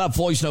a WhatsApp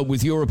voice note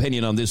with your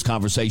opinion on this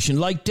conversation,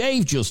 like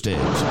Dave just did.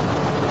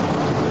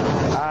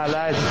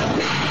 Lads,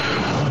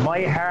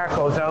 my heart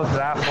goes out to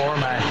that poor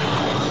man.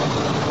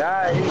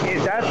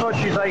 If that's what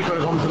she's like when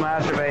it comes to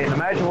masturbating,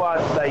 imagine what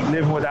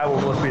living with that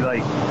one must be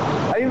like.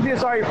 I even feel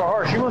sorry for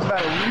her. She must have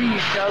had a really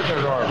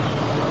sheltered or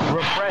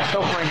repressed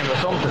upbringing or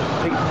something.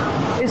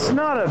 It's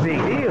not a big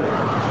deal.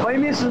 My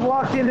missus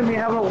walked into me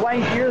having a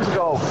wank years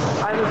ago,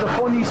 and it's a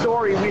funny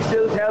story we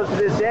still tell to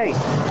this day.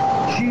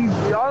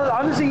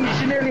 Honestly,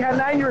 she nearly had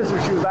an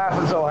aneurysm. She was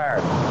laughing so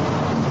hard.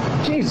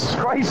 Jesus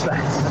Christ,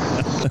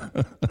 lads.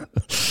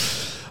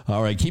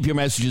 All right, keep your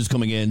messages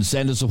coming in.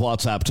 Send us a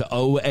WhatsApp to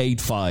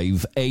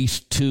 085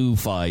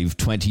 825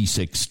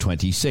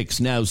 2626.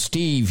 Now,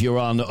 Steve, you're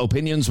on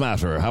Opinions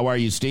Matter. How are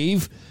you,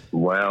 Steve?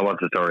 Well, what's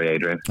the story,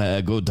 Adrian?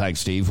 Good, thanks,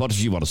 Steve. What did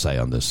you want to say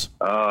on this?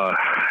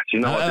 Do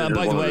you know what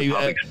by the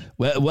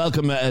way,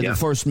 welcome the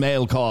first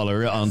male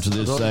caller onto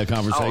this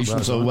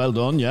conversation. So well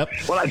done. Yep.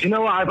 Well, do you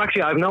know what?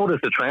 I've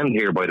noticed a trend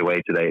here, by the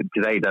way, today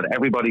that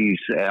everybody's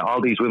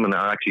all these women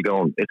are actually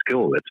going, it's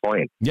cool, it's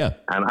fine. Yeah.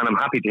 And I'm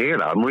happy to hear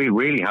that. I'm really,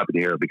 really happy to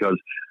hear it, because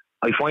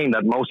I find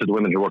that most of the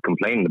women who are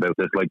complaining about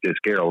this, like this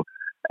girl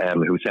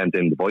who sent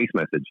in the voice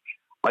message,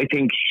 I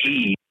think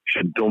she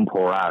should dump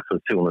her ass as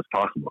soon as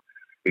possible.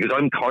 Because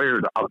I'm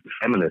tired of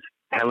feminists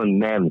telling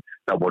men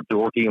that we're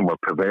dirty and we're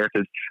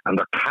perverted, and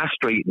they're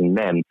castrating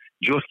men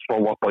just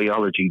for what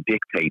biology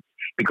dictates.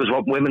 Because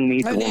what women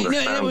need to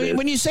understand is...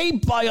 When you say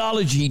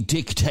biology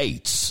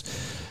dictates...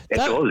 It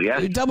does,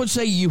 yeah. That would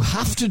say you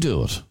have to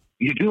do it.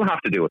 You do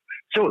have to do it.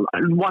 So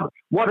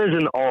what is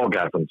an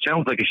orgasm?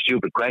 Sounds like a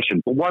stupid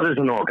question, but what is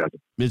an orgasm?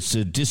 It's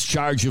a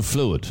discharge of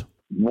fluid.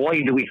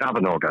 Why do we have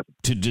an orgasm?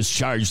 To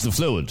discharge the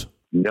fluid.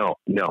 No.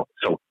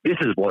 So this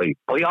is why.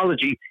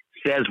 Biology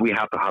says we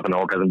have to have an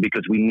orgasm,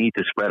 because we need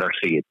to spread our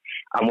seed.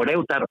 And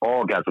without that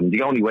orgasm,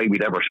 the only way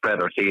we'd ever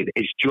spread our seed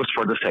is just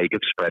for the sake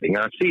of spreading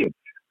our seed.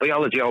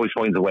 Biology always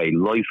finds a way.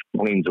 Life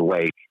finds a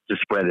way to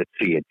spread its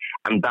seed.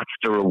 And that's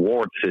the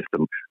reward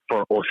system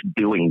for us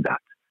doing that.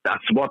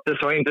 That's what the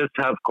scientists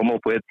have come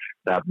up with,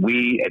 that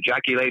we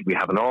ejaculate, we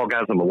have an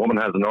orgasm, a woman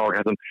has an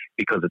orgasm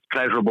because it's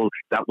pleasurable.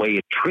 That way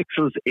it tricks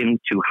us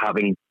into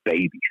having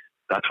babies.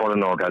 That's what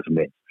an orgasm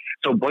is.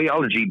 So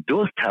biology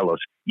does tell us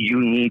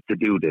you need to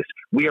do this.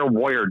 We are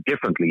wired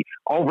differently.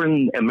 Over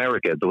in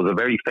America, there was a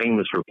very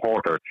famous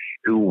reporter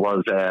who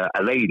was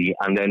a lady,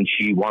 and then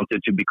she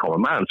wanted to become a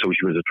man, so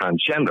she was a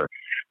transgender.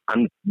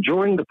 And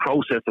during the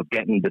process of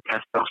getting the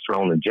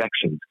testosterone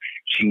injections,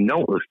 she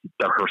noticed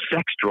that her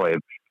sex drive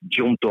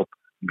jumped up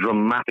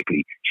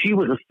dramatically. She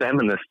was a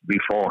feminist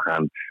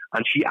beforehand,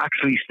 and she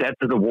actually said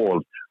to the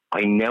world,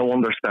 I now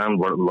understand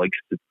what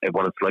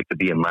it's like to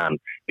be a man,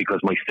 because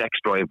my sex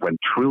drive went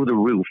through the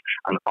roof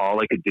and all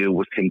I could do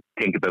was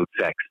think about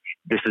sex.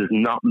 This is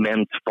not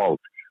men's fault.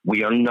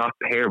 We are not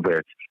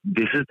perverts.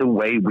 This is the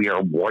way we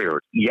are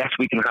wired. Yes,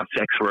 we can have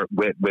sex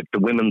with the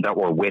women that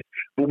we're with,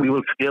 but we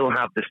will still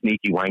have the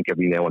sneaky wank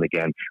every now and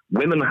again.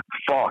 Women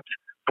fought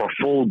for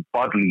full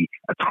bodily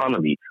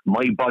autonomy,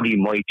 my body,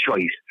 my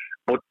choice,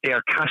 but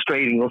they're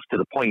castrating us to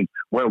the point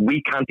where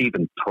we can't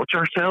even touch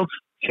ourselves.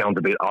 Sounds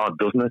a bit odd,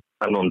 doesn't it?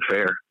 And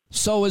unfair.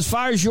 So as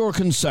far as you're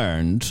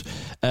concerned,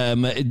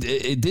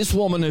 this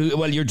woman,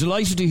 you're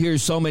delighted to hear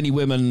so many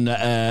women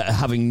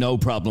having no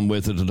problem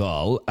with it at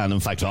all. And in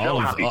fact,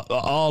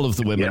 all of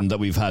the women that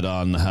we've had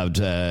on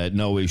had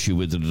no issue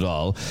with it at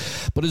all.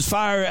 But as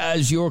far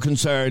as you're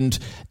concerned,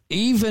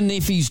 even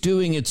if he's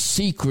doing it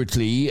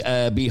secretly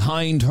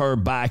behind her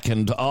back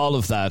and all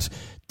of that,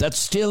 that's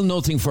still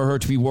nothing for her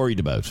to be worried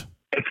about.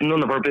 It's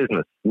none of her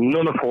business.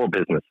 None of her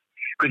business.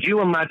 Could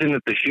you imagine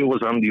if the shoe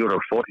was on the other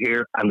foot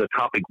here and the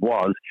topic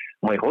was,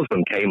 my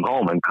husband came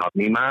home and caught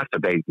me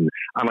masturbating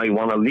and I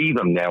want to leave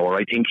him now, or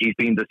I think he's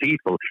being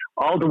deceitful?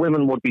 All the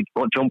women would be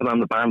jumping on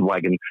the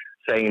bandwagon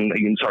saying,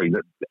 sorry,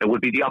 it would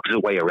be the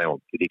opposite way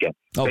around. Did you get?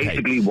 Okay.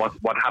 Basically what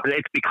happened,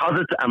 it's because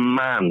it's a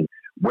man,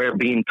 we're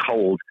being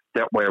told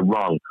that we're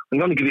wrong. I'm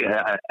going to give you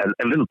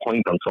a little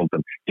point on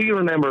something. Do you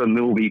remember a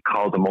movie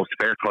called The Most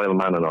Fertile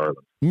Man in Ireland?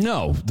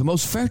 No, The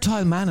Most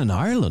Fertile Man in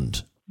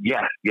Ireland?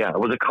 Yeah. It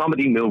was a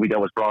comedy movie that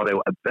was brought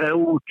out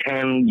about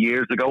 10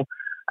 years ago.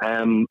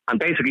 And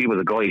basically it was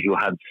a guy who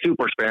had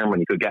super sperm and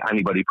he could get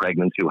anybody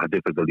pregnant who had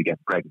difficulty getting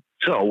pregnant.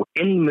 So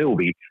in the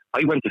movie,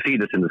 I went to see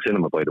this in the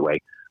cinema, by the way,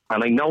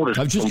 and I noticed...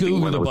 I've just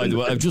Googled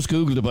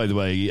it, by the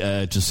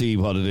way, to see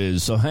what it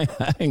is. So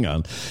hang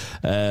on.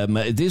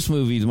 This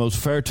movie, The Most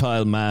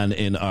Fertile Man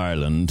in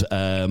Ireland...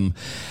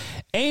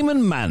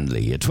 Eamon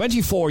Manley, a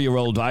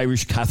 24-year-old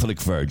Irish Catholic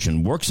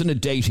virgin, works in a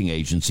dating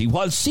agency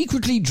while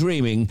secretly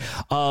dreaming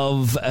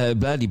of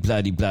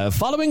blah-de-blah-de-blah.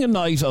 Following a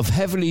night of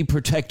heavily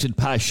protected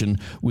passion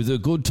with a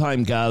good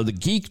time gal, the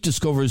geek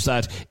discovers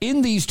that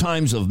in these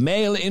times of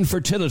male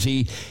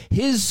infertility,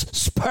 his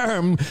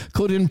sperm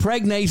could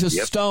impregnate a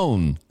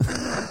stone.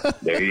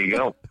 There you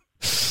go.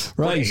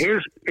 Right. Well,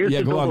 here's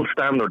the double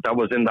standard that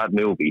was in that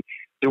movie.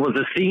 There was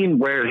a scene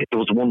where there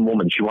was one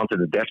woman, she wanted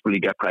to desperately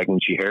get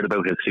pregnant. She heard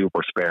about his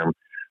super sperm.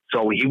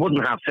 So he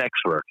wouldn't have sex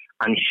for her.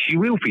 And she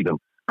roofied him.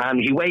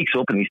 And he wakes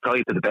up and he's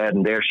tied to the bed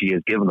and there she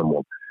is giving him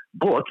one.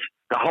 But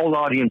the whole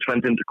audience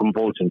went into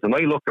convulsions. And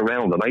I looked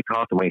around and I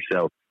thought to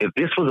myself, if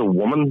this was a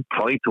woman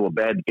tied to a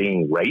bed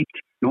being raped,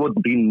 there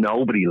would be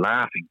nobody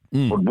laughing.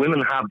 But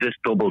women have this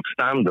double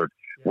standard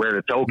where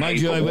it's okay. Mind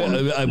you,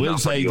 I will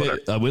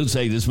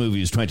say this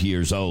movie is 20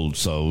 years old,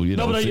 so you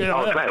know. That's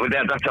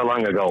how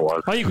long ago it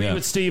was. I agree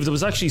with Steve. There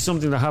was actually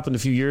something that happened a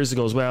few years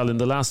ago as well in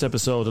the last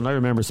episode, and I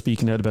remember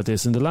speaking out about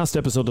this in the last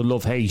episode of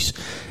Love Hate.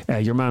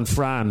 Your man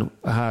Fran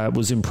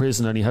was in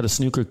prison and he had a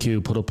snooker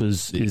cue put up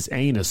his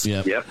anus,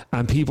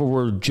 and people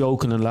were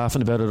joking and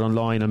laughing about it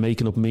online and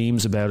making up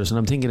memes about it. And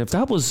I'm thinking, if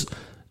that was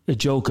a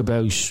joke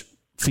about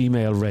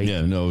female rape.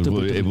 Yeah, no,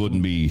 it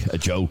wouldn't be a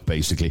joke,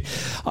 basically.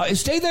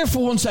 Stay there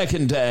for 1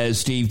 second,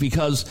 Steve,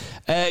 because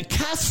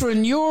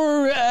Catherine,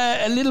 you're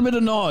a little bit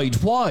annoyed.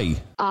 Why?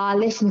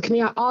 Listen, come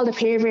here, all the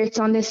perverts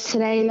on this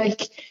today, like,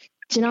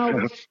 do you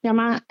know, your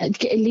man,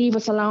 leave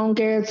us alone,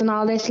 girls, and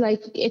all this,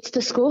 like, it's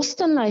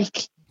disgusting,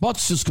 like.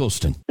 What's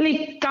disgusting?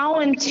 Like,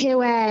 going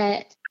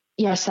to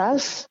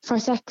yourself for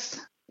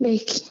sex,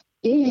 like,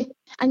 yeah.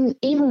 And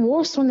even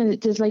worse when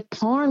there's, like,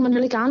 porn, when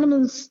they're like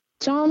animals,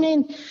 do you know what I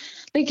mean?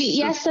 Like,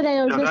 yesterday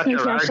I was listening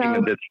to your show. That's your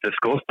argument, it's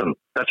disgusting.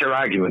 That's your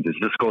argument, it's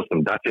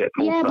disgusting. That's it.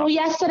 Yeah, but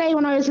yesterday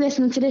when I was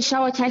listening to this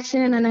show, I texted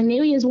in and I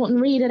knew you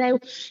wouldn't read it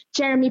out.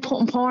 Jeremy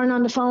putting porn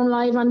on the phone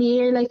live on the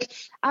air, like,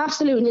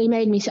 absolutely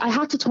made me... I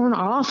had to turn it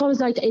off. I was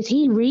like, is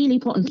he really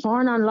putting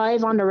porn on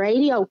live on the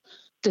radio?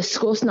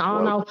 Disgusting.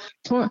 Oh no,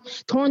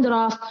 turned it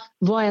off.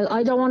 Vile.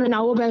 I don't want to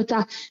know about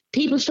that.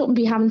 People shouldn't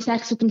be having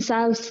sex with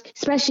themselves,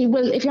 especially,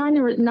 well, if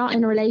you're not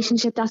in a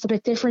relationship, that's a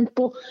bit different.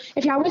 But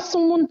if you're with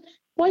someone,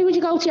 why would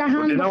you go to your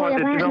hand before your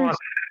partner?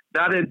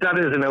 That is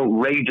an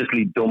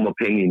outrageously dumb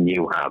opinion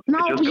you have. No,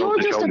 but you're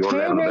just a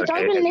pervert.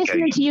 I've been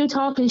listening to you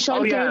talking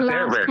shite there the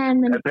last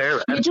 10 minutes.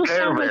 You just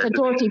sound like a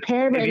dirty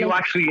pervert.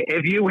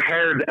 If you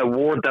heard a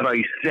word that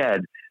I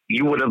said,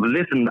 you would have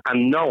listened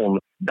and known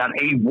that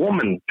a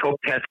woman took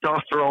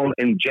testosterone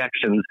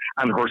injections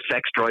and her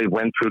sex drive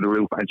went through the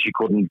roof and she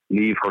couldn't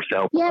leave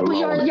herself alone.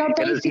 But you're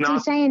basically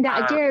saying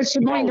that a girl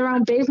should mind their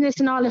own business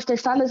and all if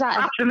there's fellas at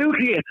it.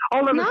 Absolutely.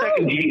 Hold on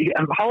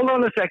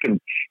a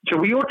second. So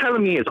what you're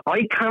telling me is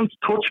I can't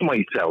touch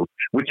myself,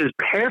 which is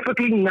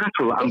perfectly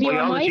natural and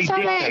biology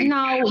dictates.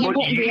 No, you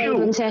wouldn't be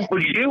able to.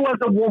 But you as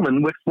a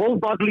woman with full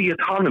bodily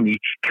autonomy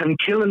can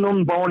kill an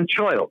unborn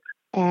child.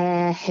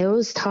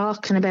 Who's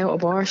talking about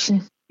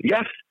abortion?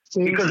 Yes,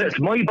 because it's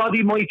my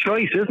body, my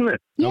choice, isn't it?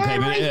 Yeah, okay,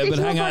 right, it's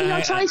your body,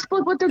 your choice,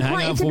 but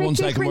it's a bit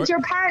different.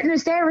 Your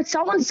partner's there, it's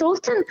so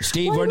insulting.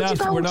 Steve, we're not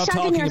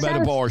talking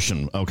about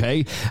abortion,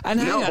 okay? And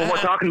what we're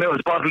talking about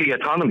is bodily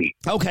autonomy.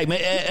 Okay,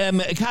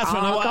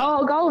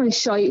 Catherine. Go and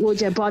shite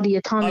with your body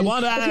autonomy. I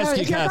want to ask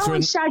you,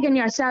 Catherine. If you're going shagging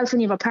yourself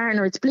and you have a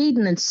partner, it's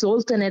bleeding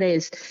insulting, it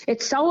is.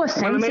 It's so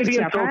offensive to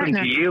your partner. Well, maybe insulting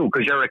to you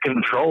because you're a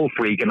control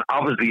freak and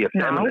obviously a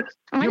feminist.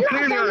 You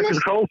clearly are a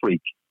control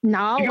freak.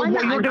 No, I'm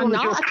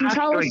not a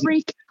control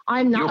freak.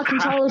 I'm not a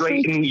control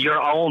freak. Your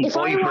own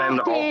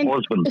boyfriend or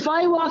husband. If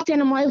I walked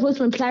in and my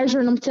husband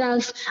pleasuring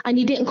himself and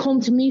he didn't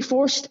come to me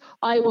first,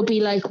 I would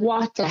be like,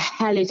 what the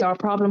hell is our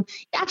problem?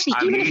 Actually,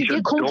 even if he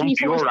did come to me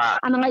first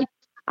and I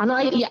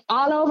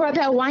all over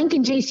about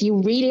wanking, Jace,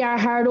 you really are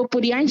hard up,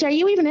 buddy, aren't you? Are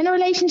you even in a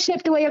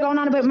relationship the way you're going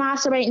on about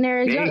masturbating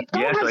there? Yes,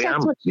 I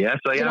am. Yes,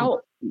 I am.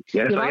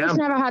 You've always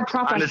never had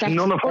proper sex.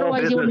 None of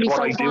otherwise you wouldn't be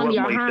so fond of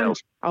your hand.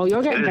 Oh,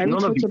 you're getting very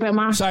touchy about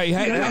masturbating.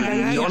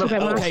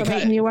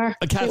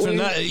 Sorry,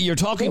 Catherine, you're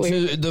talking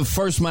to the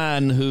first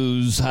man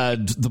who's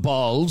had the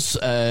balls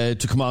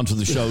to come onto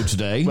the show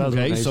today. Well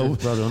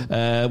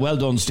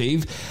done,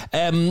 Steve.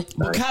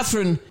 But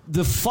Catherine,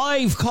 the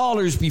 5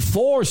 callers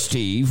before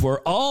Steve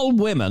were all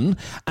women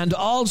and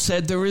all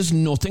said there is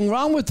nothing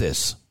wrong with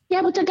this.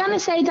 Yeah, but they're going to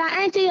say that,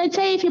 aren't they? I'd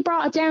say if you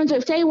brought it down to,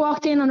 if they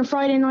walked in on a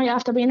Friday night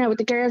after being out with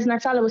the girls and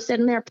their fella was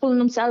sitting there pulling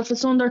himself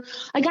asunder,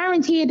 I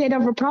guarantee you they'd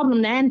have a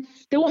problem then.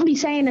 They wouldn't be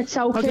saying it's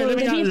so cool. They'd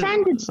be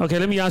offended. Okay,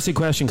 let me ask you a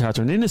question,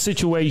 Catherine. In a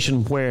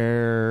situation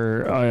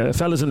where a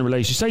fella's in a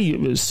relationship, say it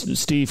was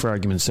Steve for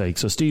argument's sake,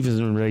 so Steve is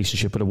in a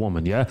relationship with a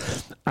woman, yeah?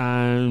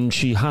 And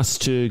she has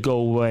to go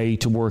away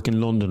to work in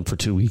London for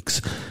 2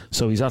 weeks.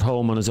 So he's at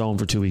home on his own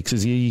for 2 weeks.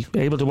 Is he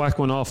able to whack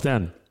one off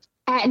then?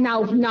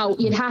 No,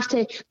 you'd have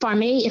to. For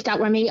me, if that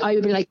were me, I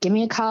would be like, give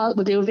me a call,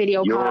 we'll do a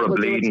video You're call. You're a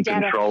bleeding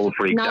control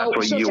freak, that's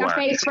what you are.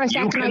 Face for a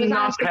second, you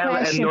cannot tell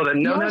another,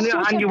 no,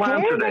 and you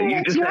answered it.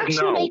 You just said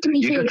no.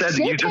 You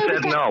just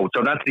said no,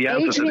 so that's the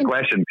answer to the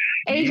question.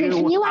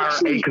 Adrian, you are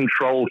a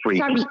control freak.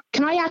 Sorry,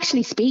 can I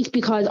actually speak?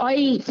 Because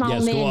I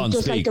found in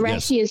just like the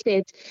rest of you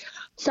did.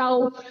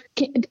 So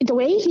the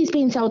way he's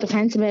being so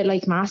defensive about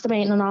like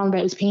masturbating and all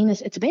about his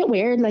penis, it's a bit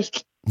weird.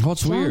 Like,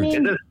 what's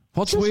weird?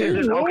 What's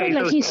weird? Really weird.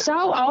 Like, he's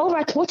so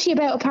over touchy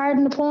about it,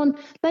 pardon the pun.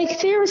 Like,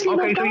 seriously.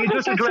 Okay, so you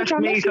just addressed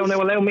me, so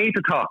now allow me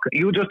to talk.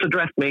 You just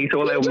addressed me,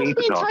 so allow me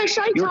to talk.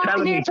 You're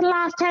telling me for the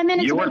last 10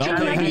 minutes. You were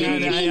telling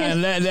me.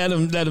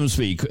 Let him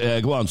speak.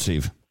 Go on,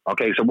 Steve.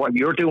 Okay, so what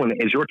you're doing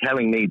is you're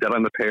telling me that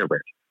I'm a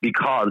pervert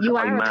because you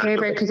are a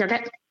pervert because you're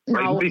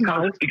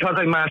because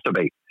I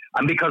masturbate.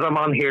 And because I'm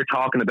on here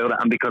talking about it,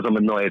 and because I'm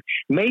annoyed,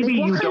 maybe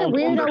you don't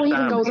understand. What kind of weirdo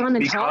even goes on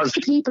and talks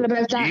to people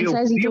about that and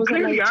says he does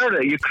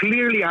it? You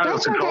clearly are a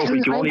control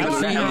freak. You won't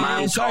even let a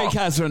man Sorry, talk.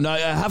 Catherine, I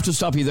have to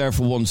stop you there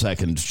for 1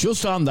 second.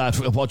 Just on that,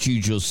 what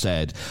you just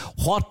said,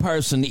 what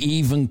person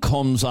even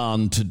comes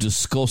on to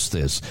discuss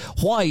this?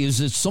 Why? Is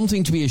it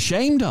something to be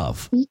ashamed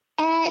of?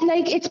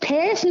 Like, it's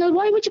personal.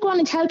 Why would you go on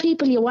and tell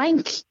people you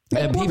wank?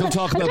 People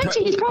talk about...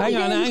 Hang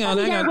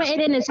on. With it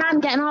in his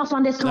hand, getting off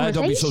on this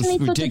conversation. Don't be so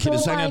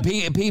ridiculous. Hang on.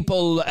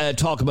 People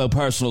talk about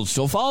personal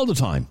stuff all the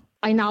time.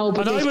 I know,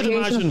 but And I would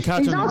imagine,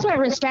 Catherine, there's also a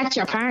respect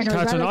your partner.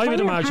 Catherine, I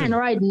would imagine.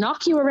 Partner, I'd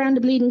knock you around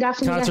the bleeding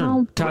gaff when you get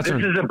home.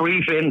 Catherine, this is a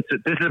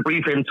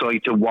brief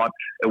insight to what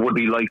it would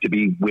be like to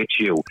be with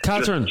you.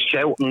 Catherine, just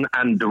shouting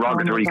and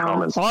derogatory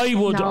comments. I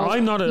would. No,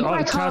 I'm not. You're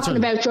talking Catherine,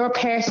 about your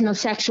personal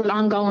sexual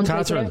ongoing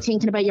without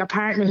thinking about your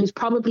partner, who's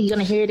probably going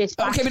to hear this.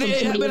 Okay,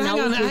 but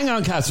hang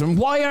on, Catherine.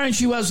 Why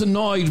aren't you as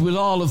annoyed with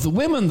all of the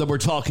women that were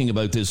talking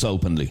about this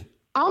openly?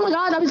 Oh my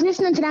God, I was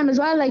listening to them as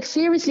well, like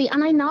seriously,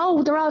 and I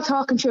know they're all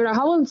talking through their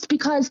holes,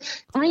 because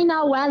I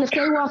know well if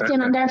they walked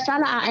in on their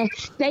fella at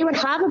it, they would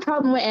have a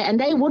problem with it and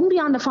they wouldn't be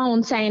on the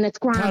phone saying it's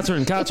grand.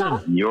 Catherine,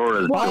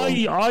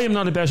 I am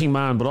not a betting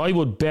man, but I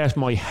would bet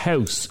my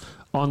house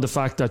on the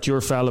fact that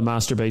your fella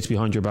masturbates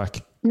behind your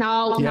back.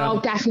 No,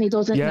 definitely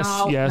doesn't. Yes,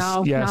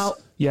 No.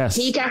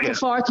 He gets it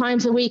 4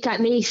 times a week at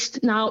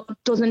least. No,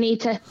 doesn't need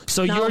to.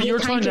 So you're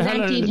trying to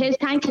his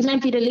tank is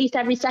emptied at least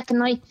every second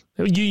night.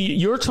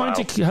 You're trying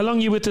to. How long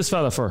are you with this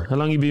fella for? How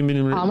long have you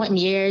been? I'm with him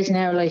years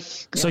now. Like.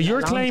 So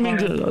you're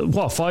claiming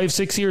 5,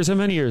 6 years? How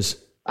many years?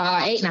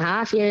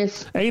 8.5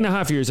 years.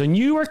 8.5 years, and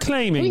you are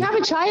claiming we have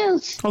a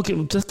child. Okay,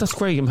 that's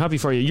great. I'm happy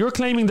for you. You're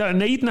claiming that in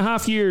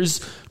 8.5 years,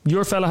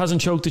 your fella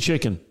hasn't choked a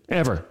chicken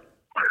ever.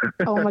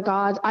 Oh my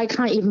God, I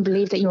can't even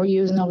believe that you're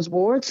using those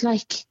words.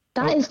 Like,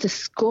 that is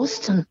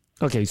disgusting.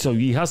 Okay, so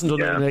he hasn't done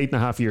that in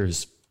 8.5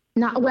 years.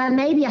 No, well,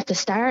 maybe at the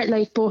start,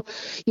 like, but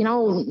you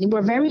know,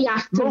 we're very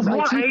active. But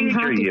what age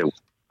are you?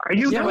 Are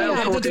you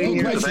 12, 14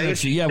 years of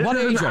age? Yeah, what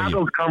age are you? This is an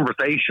adult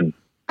conversation.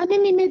 I'm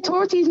in my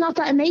mid-30s, not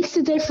that it makes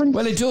a difference.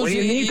 Well, it does. Well,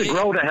 you need to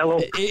grow the hell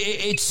up.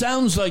 It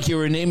sounds like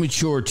you're an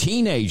immature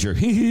teenager.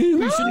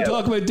 We shouldn't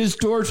talk about this,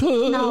 George.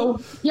 No,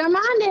 your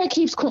man there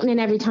keeps cutting in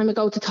every time I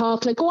go to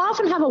talk. Like, go off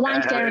and have a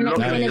wank there and let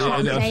me finish what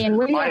I'm saying,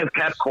 will you? I have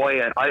kept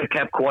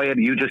quiet.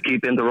 You just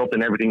keep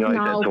interrupting everything I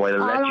said, so I'll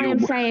let you. All I'm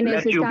saying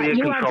is that you are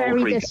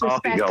very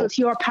disrespectful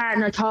to your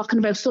partner, talking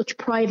about such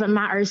private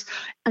matters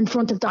in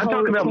front of the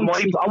whole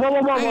country. I'm talking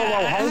about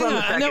hold on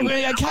a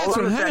second.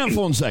 Catherine, hang on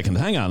for 1 second.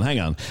 Hang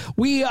on.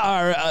 We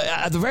are,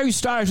 at the very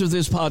start of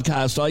this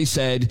podcast, I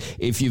said,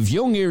 if you've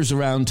young ears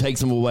around, take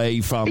them away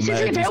from this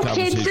isn't about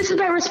kids. This is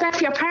about respect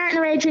for your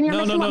partner, Adrian.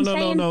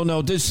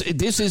 No.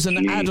 This is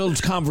an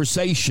adult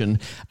conversation,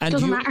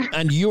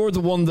 and you're the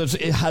one that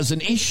has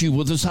an issue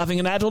with us having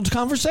an adult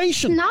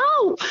conversation.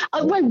 No.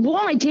 Well,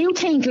 one, I do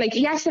think, like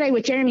yesterday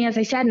with Jeremy, as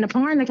I said, in the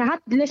porn, like I had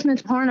listening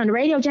to porn on the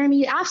radio,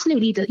 Jeremy,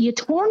 you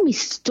tore me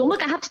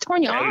stomach. I had to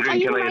turn you off. Adrian,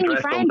 You rang me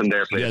friend.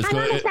 Hang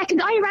on a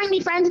second. I rang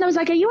me friends and I was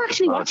like, are you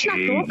actually watching that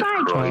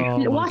dirtbag?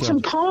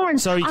 Watching porn.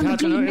 Sorry,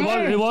 Catherine,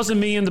 it wasn't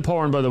me in the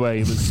porn, by the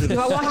way. You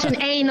were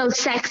watching anal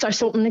sex or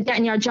something and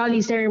getting your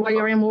jollies there while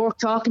you're in work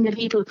talking to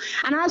people.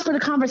 And as for the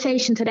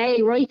conversation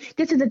today, right,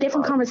 this is a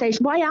different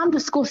conversation. Why I'm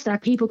disgusted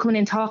at people coming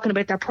in talking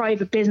about their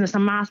private business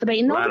and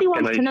masturbating. Nobody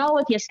wants to know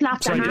if you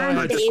slap their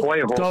hands.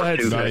 Go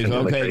ahead. Right,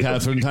 okay,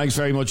 Catherine, thanks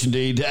very much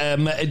indeed.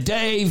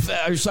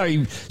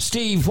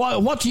 Steve,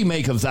 what do you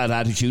make of that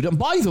attitude? And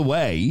by the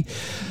way,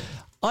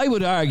 I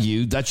would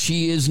argue that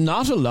she is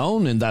not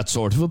alone in that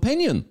sort of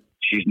opinion.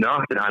 She's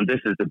not, and this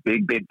is the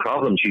big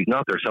problem. She's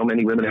not. There's so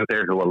many women out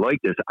there who are like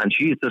this, and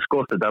she is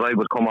disgusted that I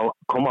would come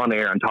on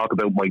air and talk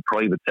about my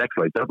private sex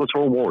life. That was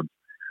her words.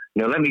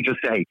 Now, let me just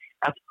say,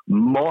 that's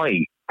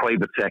my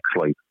private sex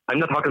life. I'm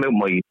not talking about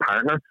my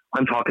partner.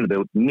 I'm talking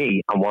about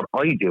me and what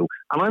I do,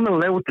 and I'm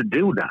allowed to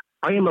do that.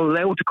 I am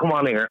allowed to come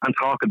on air and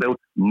talk about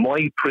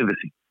my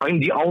privacy. I'm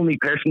the only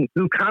person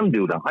who can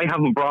do that. I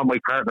haven't brought my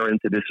partner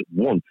into this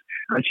once,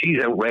 and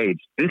she's outraged.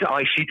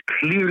 She's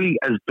clearly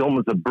as dumb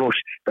as a brush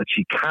that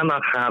she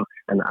cannot have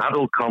an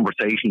adult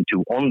conversation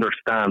to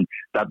understand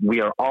that we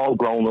are all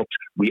grown-ups.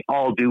 We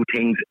all do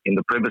things in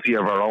the privacy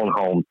of our own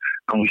home,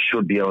 and we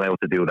should be allowed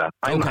to do that.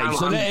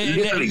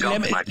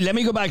 Let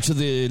me go back to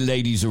the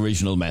lady's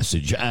original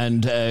message,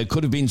 and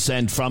could have been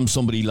sent from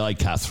somebody like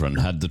Catherine,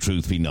 had the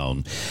truth be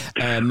known.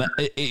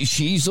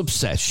 She's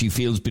upset. She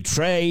feels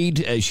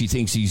betrayed. She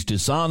thinks he's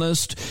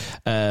dishonest.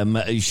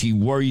 She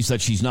worries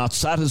that she's not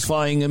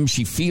satisfying him.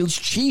 She feels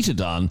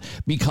cheated on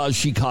because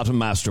she caught him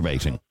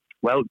masturbating.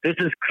 Well, this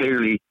is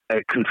clearly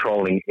a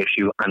controlling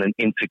issue and an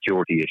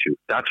insecurity issue.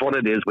 That's what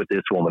it is with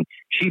this woman.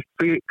 She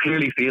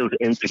clearly feels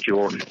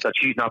insecure that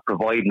she's not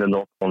providing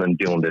enough and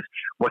doing this.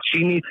 What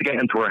she needs to get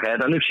into her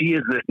head, and if she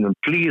is listening,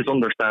 please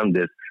understand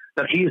this,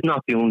 that he is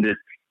not doing this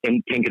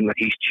in thinking that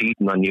he's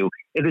cheating on you.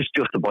 It is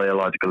just a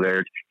biological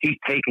urge. He's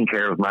taking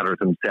care of matters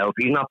himself.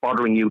 He's not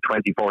bothering you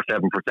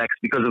 24/7 for sex,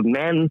 because if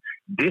men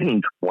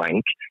didn't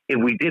wank, if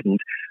we didn't,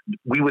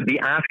 we would be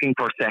asking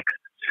for sex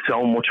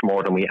so much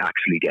more than we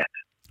actually get.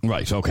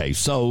 Right, okay.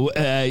 So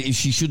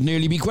she should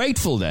nearly be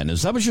grateful then.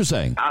 Is that what you're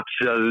saying?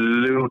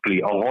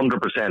 Absolutely,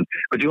 100%.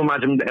 Could you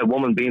imagine a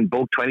woman being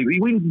booked 20?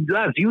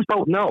 Lads, you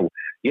both know.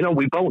 You know,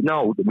 we all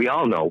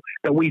know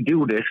that we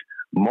do this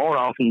more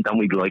often than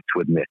we'd like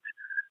to admit.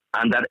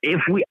 And that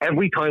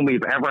every time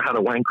we've ever had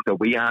a wank that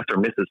we asked our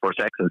missus for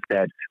sex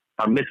instead,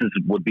 our missus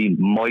would be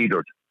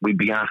mitered. We'd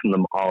be asking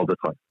them all the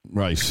time.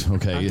 Right,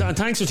 okay. And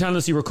thanks for telling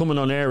us you were coming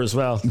on air as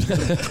well.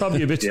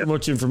 Probably a bit too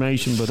much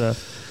information, but...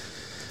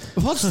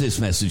 What's this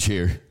message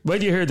here?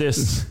 When you hear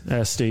this,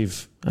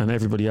 Steve, and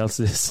everybody else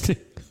listening,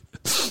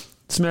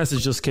 this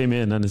message just came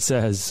in and it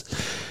says,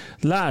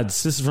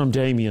 lads, this is from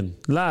Damien.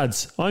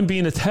 Lads, I'm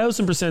being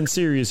 1,000%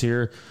 serious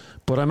here,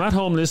 but I'm at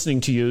home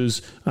listening to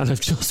yous and I've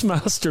just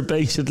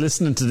masturbated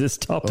listening to this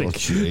topic. Oh,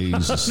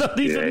 Jesus. Not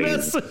even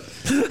messing.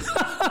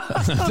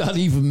 Not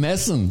even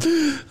messing.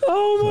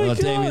 Oh, my God.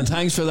 Damien,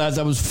 thanks for that.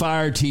 That was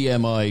far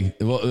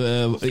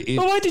TMI.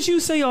 Why did you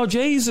say, oh,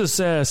 Jesus,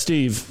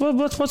 Steve?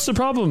 What's the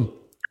problem?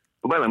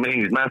 Well, I mean,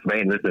 he's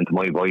masturbating listening to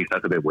my voice.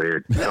 That's a bit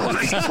weird. You know,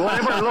 like,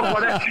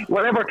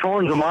 whatever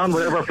turns him on,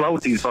 whatever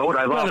floats his boat.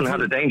 I've often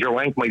had a danger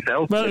wank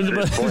myself. Well,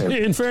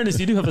 in fairness,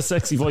 you do have a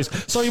sexy voice.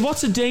 Sorry,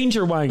 what's a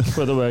danger wank,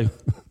 by the way?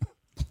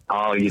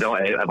 Oh, you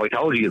don't. If I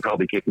told you, you'd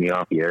probably kick me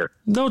off the air.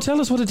 No, tell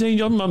us what a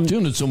danger. I'm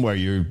doing it somewhere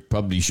you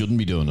probably shouldn't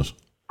be doing it.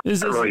 Right,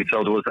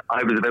 so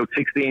I was about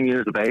 16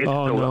 years of age,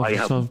 I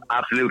have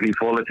absolutely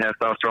full of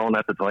testosterone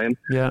at the time.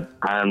 Yeah.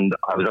 And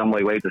I was on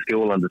my way to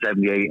school on the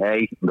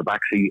 78A in the back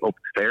seat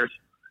upstairs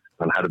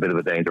and had a bit of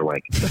a danger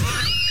wank.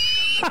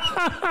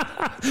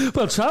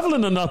 Well,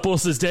 travelling on that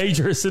bus is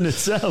dangerous in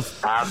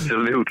itself.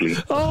 Absolutely.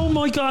 Oh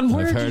my God!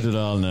 I've heard it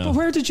all now. But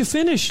where did you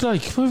finish?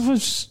 Like, sure,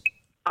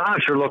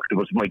 look, it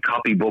was my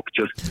copybook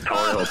just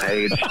tore a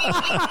page.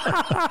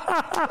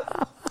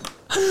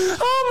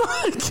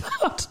 Oh my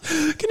God!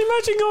 Can you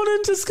imagine going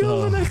into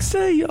school the next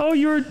day? Oh,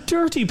 you're a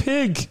dirty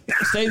pig.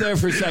 Stay there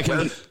for a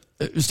second.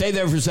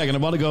 I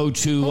want to go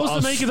to... What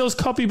was the make of those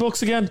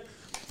copybooks again?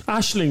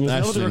 Aisling,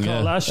 was what they were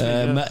called?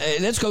 Aisling,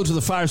 Let's go to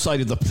the far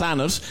side of the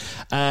planet.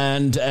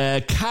 And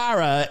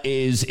Cara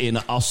is in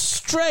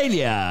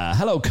Australia.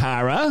 Hello,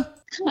 Cara.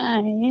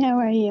 Hi, how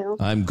are you?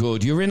 I'm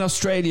good. You're in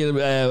Australia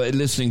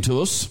listening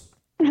to us?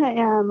 I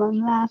am.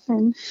 I'm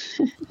laughing.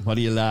 What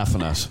are you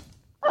laughing at?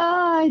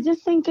 Oh, I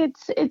just think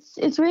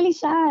it's really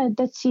sad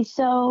that she's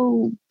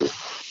so...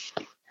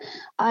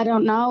 I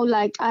don't know.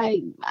 Like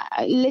I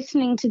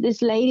listening to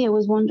this lady, I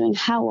was wondering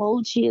how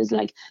old she is.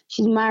 Like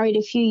she's married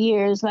a few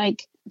years.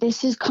 Like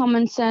this is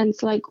common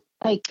sense. Like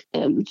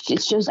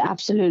it's just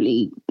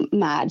absolutely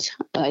mad.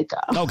 Like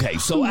okay,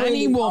 so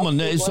any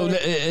woman. So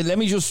let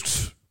me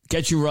just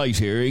get you right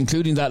here,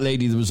 including that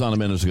lady that was on a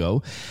minute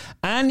ago.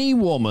 Any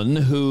woman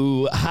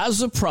who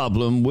has a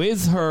problem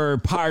with her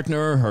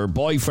partner, her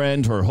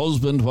boyfriend, her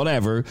husband,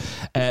 whatever,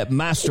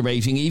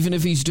 masturbating, even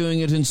if he's doing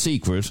it in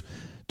secret,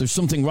 there's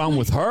something wrong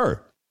with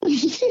her.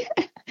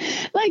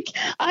 Like,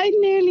 I'd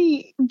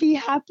nearly be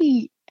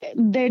happy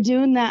they're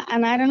doing that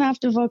and I don't have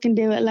to fucking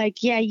do it.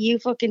 Like, yeah, you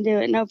fucking do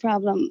it, no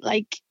problem.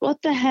 Like,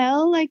 what the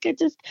hell? Like, I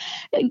just,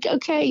 like,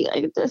 okay,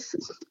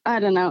 I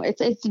don't know.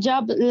 It's a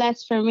job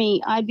less for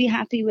me. I'd be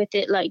happy with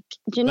it. Like,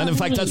 do you know? And in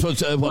fact, that's what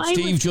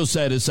Steve just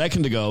said a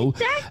second ago.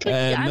 Exactly.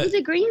 I was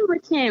agreeing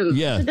with him.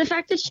 Yeah. So the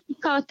fact that she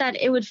thought that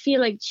it would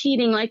feel like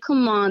cheating, like,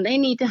 come on, they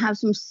need to have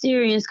some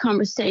serious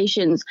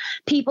conversations.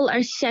 People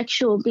are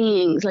sexual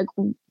beings. Like,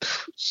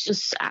 it's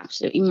just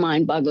absolutely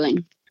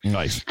mind-boggling.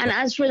 Nice. And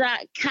as for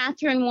that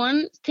Catherine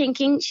one,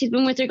 thinking she's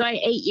been with her guy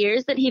 8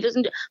 years, that he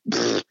doesn't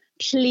do,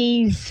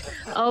 please,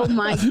 oh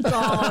my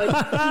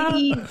God,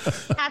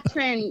 please,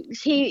 Catherine,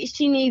 she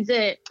needs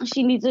a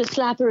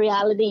slap of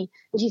reality.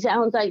 She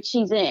sounds like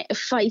she's a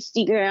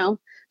feisty girl,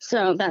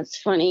 so that's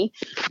funny.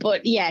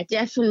 But yeah,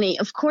 definitely,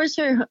 of course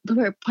her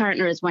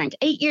partner is wanked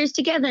 8 years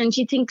together, and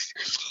she thinks,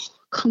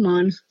 come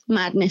on,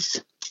 madness.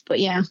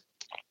 But yeah,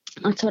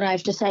 that's what I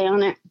have to say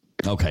on it.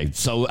 Okay,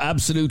 so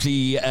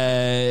absolutely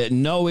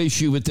no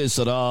issue with this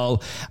at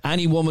all.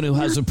 Any woman who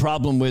has a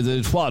problem with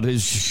it, what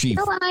is she?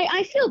 No,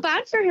 I feel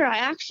bad for her. I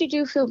actually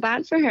do feel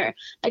bad for her.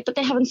 Like, but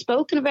they haven't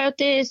spoken about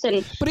this.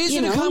 But is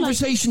it a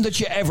conversation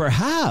that you ever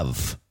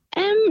have?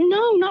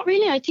 No, not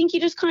really. I think you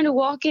just kind of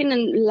walk in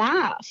and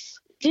laugh.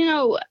 You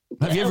know.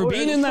 Have you ever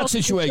been in that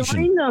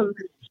situation?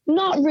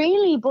 Not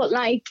really, but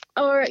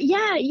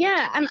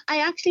yeah, and I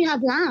actually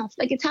have laughed.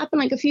 Like, it's happened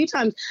like a few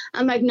times.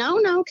 I'm like,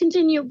 no,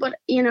 continue. But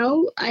you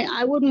know,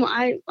 I wouldn't.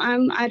 I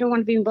don't want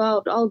to be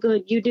involved. All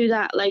good, you do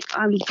that. Like,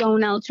 I'm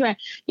going elsewhere.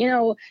 You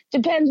know,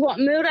 depends what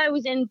mood I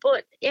was in.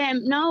 But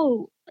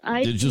no.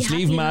 Just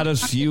leave him at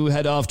it. You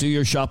head off, do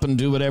your shopping,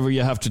 do whatever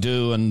you have to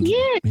do, and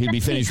he'll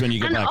be finished when you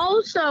get back. And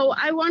also,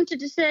 I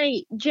wanted to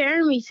say,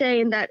 Jeremy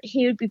saying that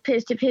he would be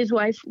pissed if his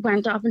wife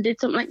went off and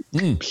did something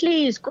like,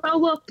 please,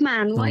 grow up,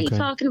 man. What are you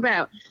talking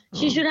about?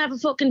 She should have a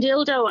fucking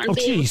dildo and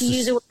be able to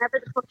use it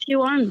whenever the fuck she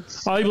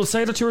wants. I will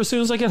say that to her as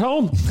soon as I get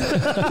home.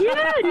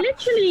 Yeah,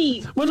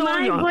 literally.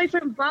 My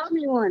boyfriend bought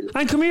me one.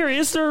 And come here,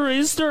 is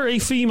there a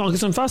female,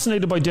 because I'm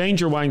fascinated by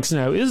danger wanks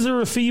now, is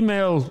there a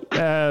female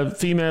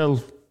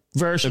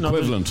version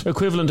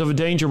equivalent of a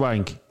danger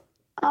wank?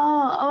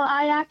 Oh,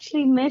 I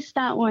actually missed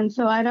that one,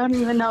 so I don't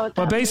even know what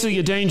that basically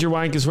means. A danger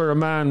wank is where a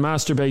man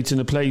masturbates in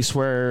a place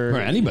where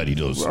anybody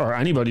does. Or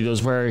anybody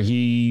does, where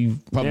he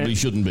probably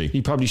shouldn't be.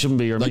 He probably shouldn't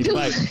be. Or like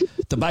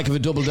the back of a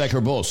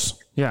double-decker bus.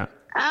 Yeah.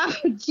 Oh,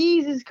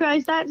 Jesus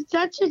Christ, that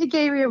should have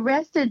get me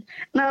arrested.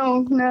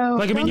 No.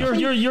 Like, I mean,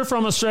 you're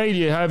from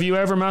Australia. Have you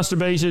ever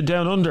masturbated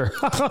down under?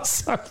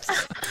 Sorry.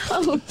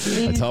 Oh,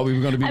 I thought we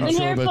were going to be not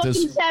sure about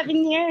this. I've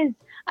been here for 7 years.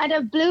 I'd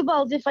have blue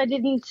balls if I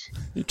didn't.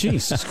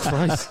 Jesus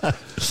Christ!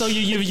 So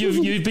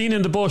you've been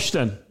in the bush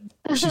then?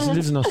 She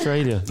lives in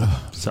Australia.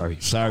 Sorry,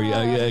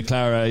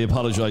 Clara. I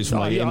apologise for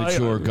my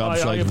immature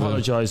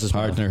gobshite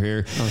partner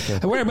here.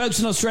 Okay. Whereabouts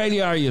in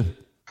Australia are you?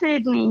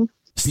 Sydney.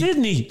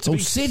 Sydney.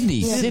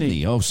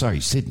 Sydney. Oh, sorry,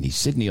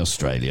 Sydney,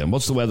 Australia. And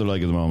what's the weather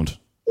like at the moment?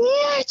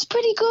 Yeah, it's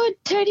pretty good.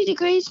 30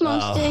 degrees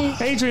most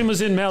days. Adrian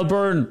was in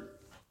Melbourne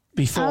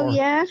before. Oh,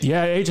 yeah?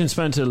 Yeah, Adrian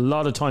spent a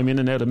lot of time in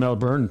and out of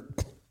Melbourne.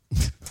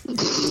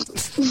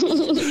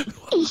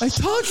 I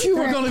thought you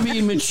were going to be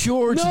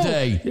immature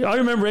today. I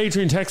remember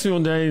Adrian texted me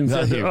one day and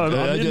said,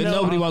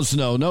 nobody wants to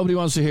know. Nobody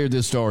wants to hear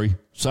this story.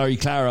 Sorry,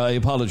 Clara, I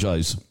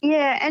apologise.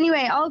 Yeah,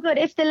 anyway, all good.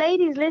 If the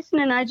lady's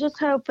listening, I just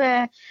hope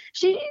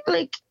she,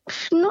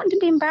 nothing to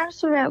be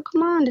embarrassed about.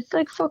 Come on, it's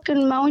like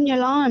fucking mowing your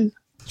lawn.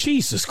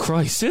 Jesus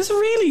Christ, is it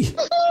really?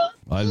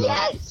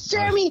 Yes,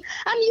 Jeremy.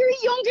 And you're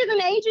younger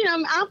than Adrian.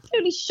 I'm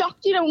absolutely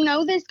shocked you don't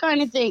know this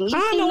kind of thing.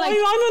 I'm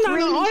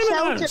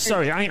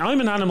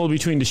an animal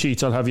between the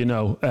sheets, I'll have you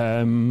know.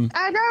 I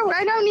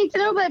don't need to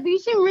know that, but you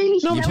seem really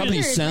sheltered. You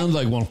probably sound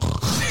like one.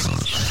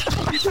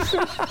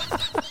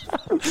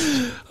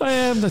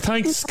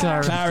 Thanks,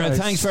 Clara. Clara,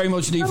 thanks very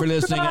much indeed for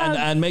listening,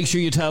 and make sure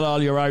you tell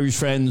all your Irish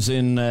friends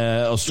in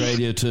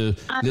Australia to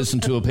listen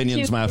to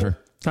Opinions Matter.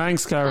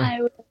 Thanks,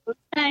 Clara.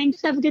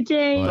 Thanks. Have a good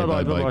day.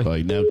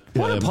 Bye. Now,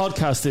 what a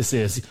podcast this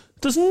is.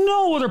 There's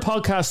no other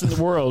podcast in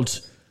the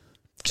world.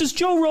 Does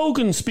Joe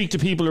Rogan speak to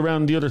people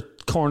around the other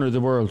corner of the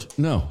world?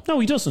 No,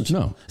 he doesn't.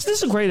 No. So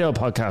this is a great old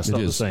podcast. It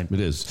is. The same. It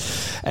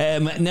is.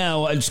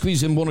 Now I'll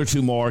squeeze in one or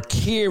two more.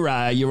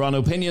 Kira, you're on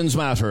Opinions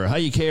Matter.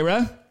 Hi,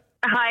 Kira.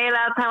 Hi,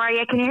 lads. How are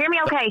you? Can you hear me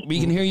okay? We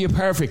can hear you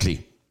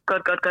perfectly.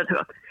 Good.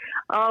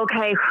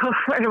 Okay,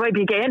 where do I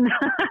begin?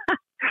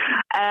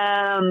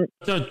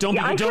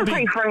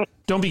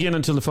 Don't begin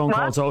until the phone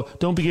call's over.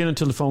 Don't begin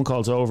until the phone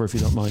call's over, if you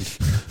don't mind.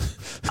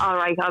 All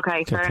right,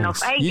 okay, fair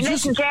enough. Hey,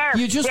 listen, Ger.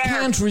 You just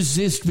can't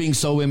resist being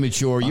so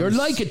immature. You're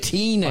like a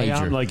teenager.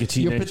 I am like a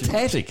teenager. You're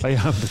pathetic. I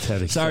am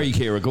pathetic. Sorry,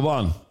 Kira, go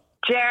on.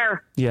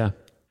 Ger. Yeah.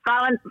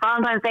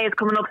 Valentine's Day is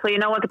coming up, so you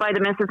know what to buy the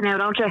missus now,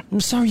 don't you? I'm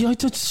sorry, I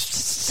don't.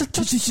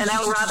 An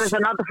L-Rabbit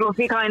and not the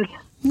fluffy kind.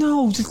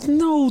 No,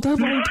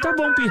 that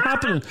won't be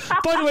happening.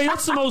 By the way,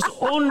 that's the most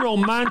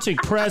unromantic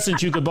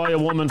present you could buy a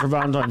woman for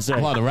Valentine's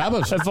Day. What, a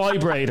rabbit? A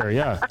vibrator,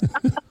 yeah.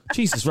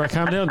 Jesus, right,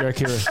 calm down there,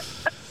 Kira.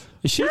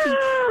 Is she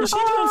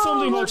doing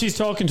something while she's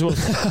talking to us?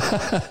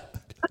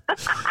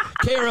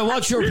 Kira,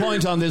 what's your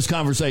point on this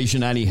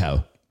conversation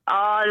anyhow?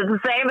 It's the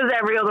same as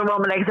every other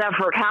woman except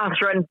for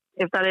Catherine,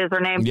 if that is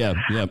her name. Yeah.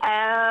 For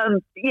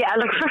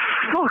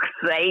fuck's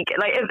sake.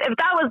 Like, if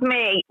that was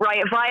me, right,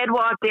 if I had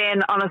walked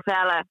in on a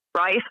fella,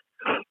 right,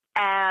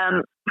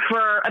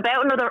 for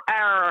about another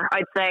hour,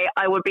 I'd say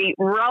I would be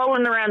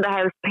rolling around the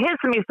house,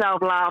 pissing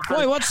myself laughing.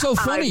 Why, what's so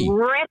funny?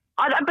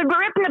 I've been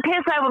ripping the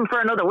piss out of him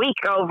for another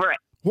week over it.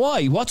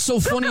 Why? What's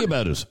so funny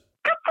about it?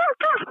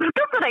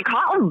 Just that I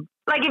caught him.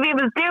 Like, if he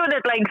was doing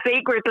it,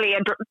 secretly,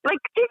 and,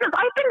 Jesus,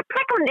 I've been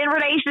frequent in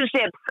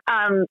relationships,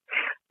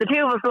 the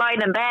two of us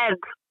lying in bed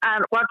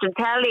and watching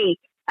telly,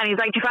 and he's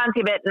like, do you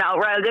fancy a bit? No,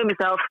 right, I'll do it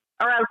myself.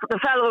 Or else the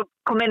fellow would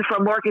come in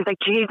from work, he's like,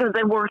 Jesus,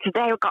 I worked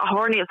today, I got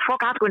horny as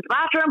fuck, I had to go into the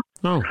bathroom.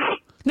 Oh.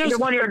 You're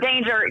one of your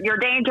danger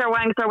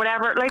wanks or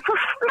whatever.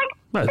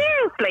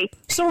 Seriously.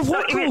 So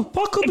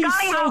what could be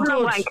so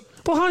good?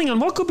 But hang on,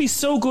 what could be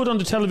so good on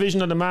the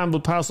television that a man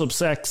would pass up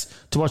sex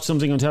to watch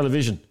something on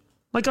television?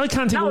 Like, I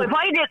can't think. If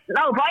I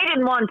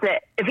didn't want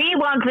it, if he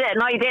wanted it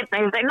and I didn't,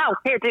 I would say, no,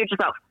 here, do it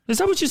yourself. Is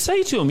that what you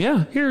say to him?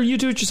 Yeah, here, you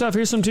do it yourself.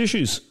 Here's some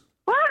tissues.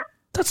 What?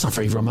 That's not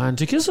very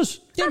romantic, is it?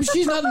 Yeah, but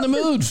she's not in the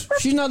mood.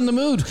 She's not in the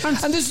mood.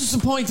 And this is the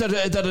point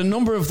that a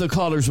number of the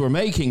callers were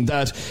making,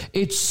 that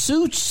it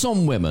suits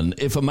some women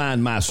if a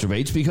man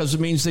masturbates because it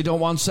means they don't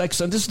want sex.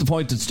 And this is the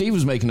point that Steve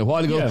was making a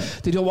while ago. Yeah.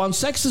 They don't want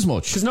sex as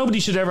much. Because nobody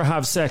should ever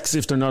have sex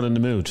if they're not in the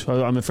mood.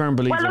 I'm a firm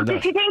believer in that.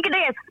 Does she think it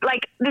is?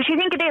 Does she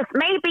think it is?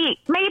 Maybe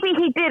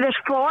he did it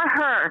for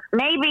her.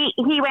 Maybe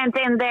he went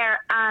in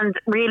there and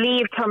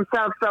relieved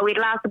himself so he'd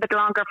last a bit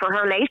longer for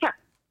her later.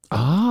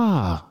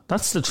 Ah,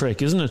 that's the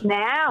trick, isn't it?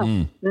 Now,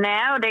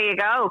 there you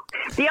go.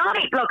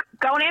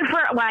 Going in for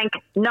a wank,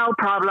 no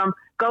problem.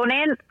 Going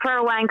in for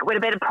a wank with a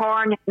bit of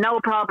porn, no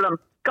problem.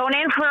 Going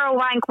in for a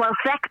wank while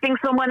sexting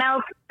someone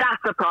else,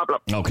 that's a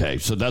problem. Okay,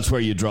 so that's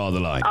where you draw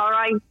the line. All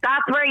right,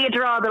 that's where you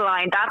draw the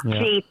line. That's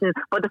cheating.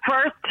 But the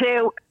first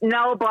two,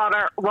 no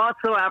bother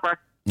whatsoever.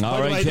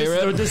 All right,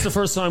 Kira. This is the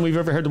first time we've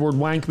ever heard the word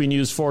wank being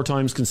used 4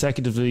 times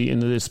consecutively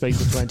in the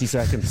space of 20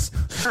 seconds.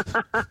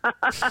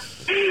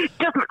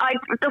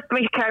 Just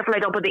be careful I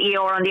don't put the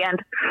ER on the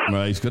end.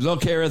 Right. Good luck,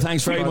 Kira.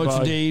 Thanks very much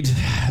indeed.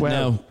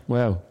 Wow.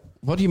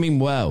 What do you mean,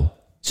 wow?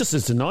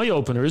 It's an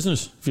eye-opener, isn't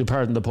it? If you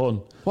pardon the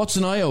pun. What's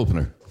an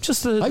eye-opener?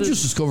 I've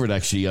just discovered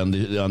actually on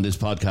this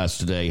podcast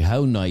today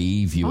how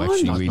naive you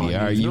actually really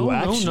are. You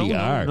actually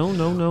are.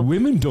 No.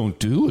 Women don't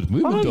do it.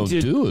 Women don't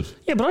do it.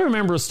 Yeah, but I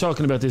remember us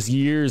talking about this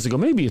years ago.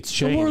 Maybe it's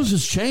changed. The world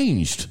has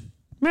changed.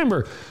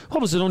 Remember, what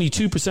was it? Only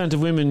 2%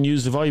 of women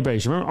use a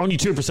vibrator. Remember? Only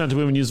 2% of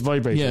women use a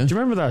vibrator. Yeah. Do you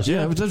remember that?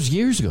 Yeah, but that was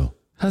years ago.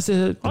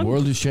 The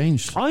world has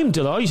changed. I'm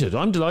delighted.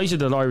 I'm delighted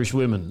that Irish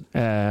women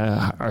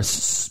are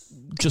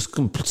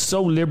just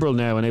so liberal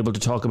now and able to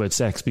talk about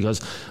sex,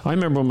 because I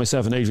remember when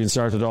myself and Adrian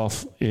started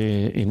off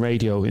in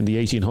radio in the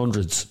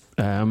 1800s.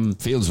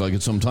 Feels like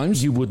it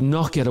sometimes. You would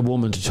not get a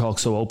woman to talk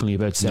so openly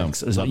about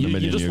sex. No, you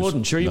just years.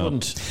 wouldn't. Sure, you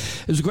wouldn't.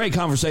 It was a great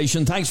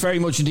conversation. Thanks very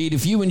much indeed.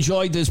 If you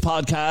enjoyed this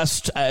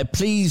podcast,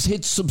 please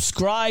hit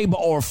subscribe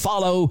or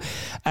follow,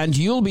 and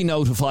you'll be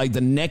notified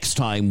the next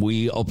time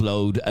we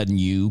upload a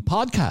new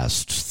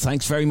podcast.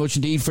 Thanks very much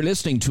indeed for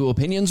listening to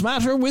Opinions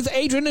Matter with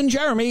Adrian and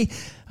Jeremy,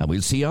 and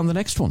we'll see you on the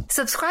next one.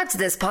 Subscribe to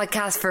this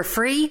podcast for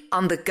free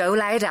on the Go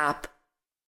Loud app.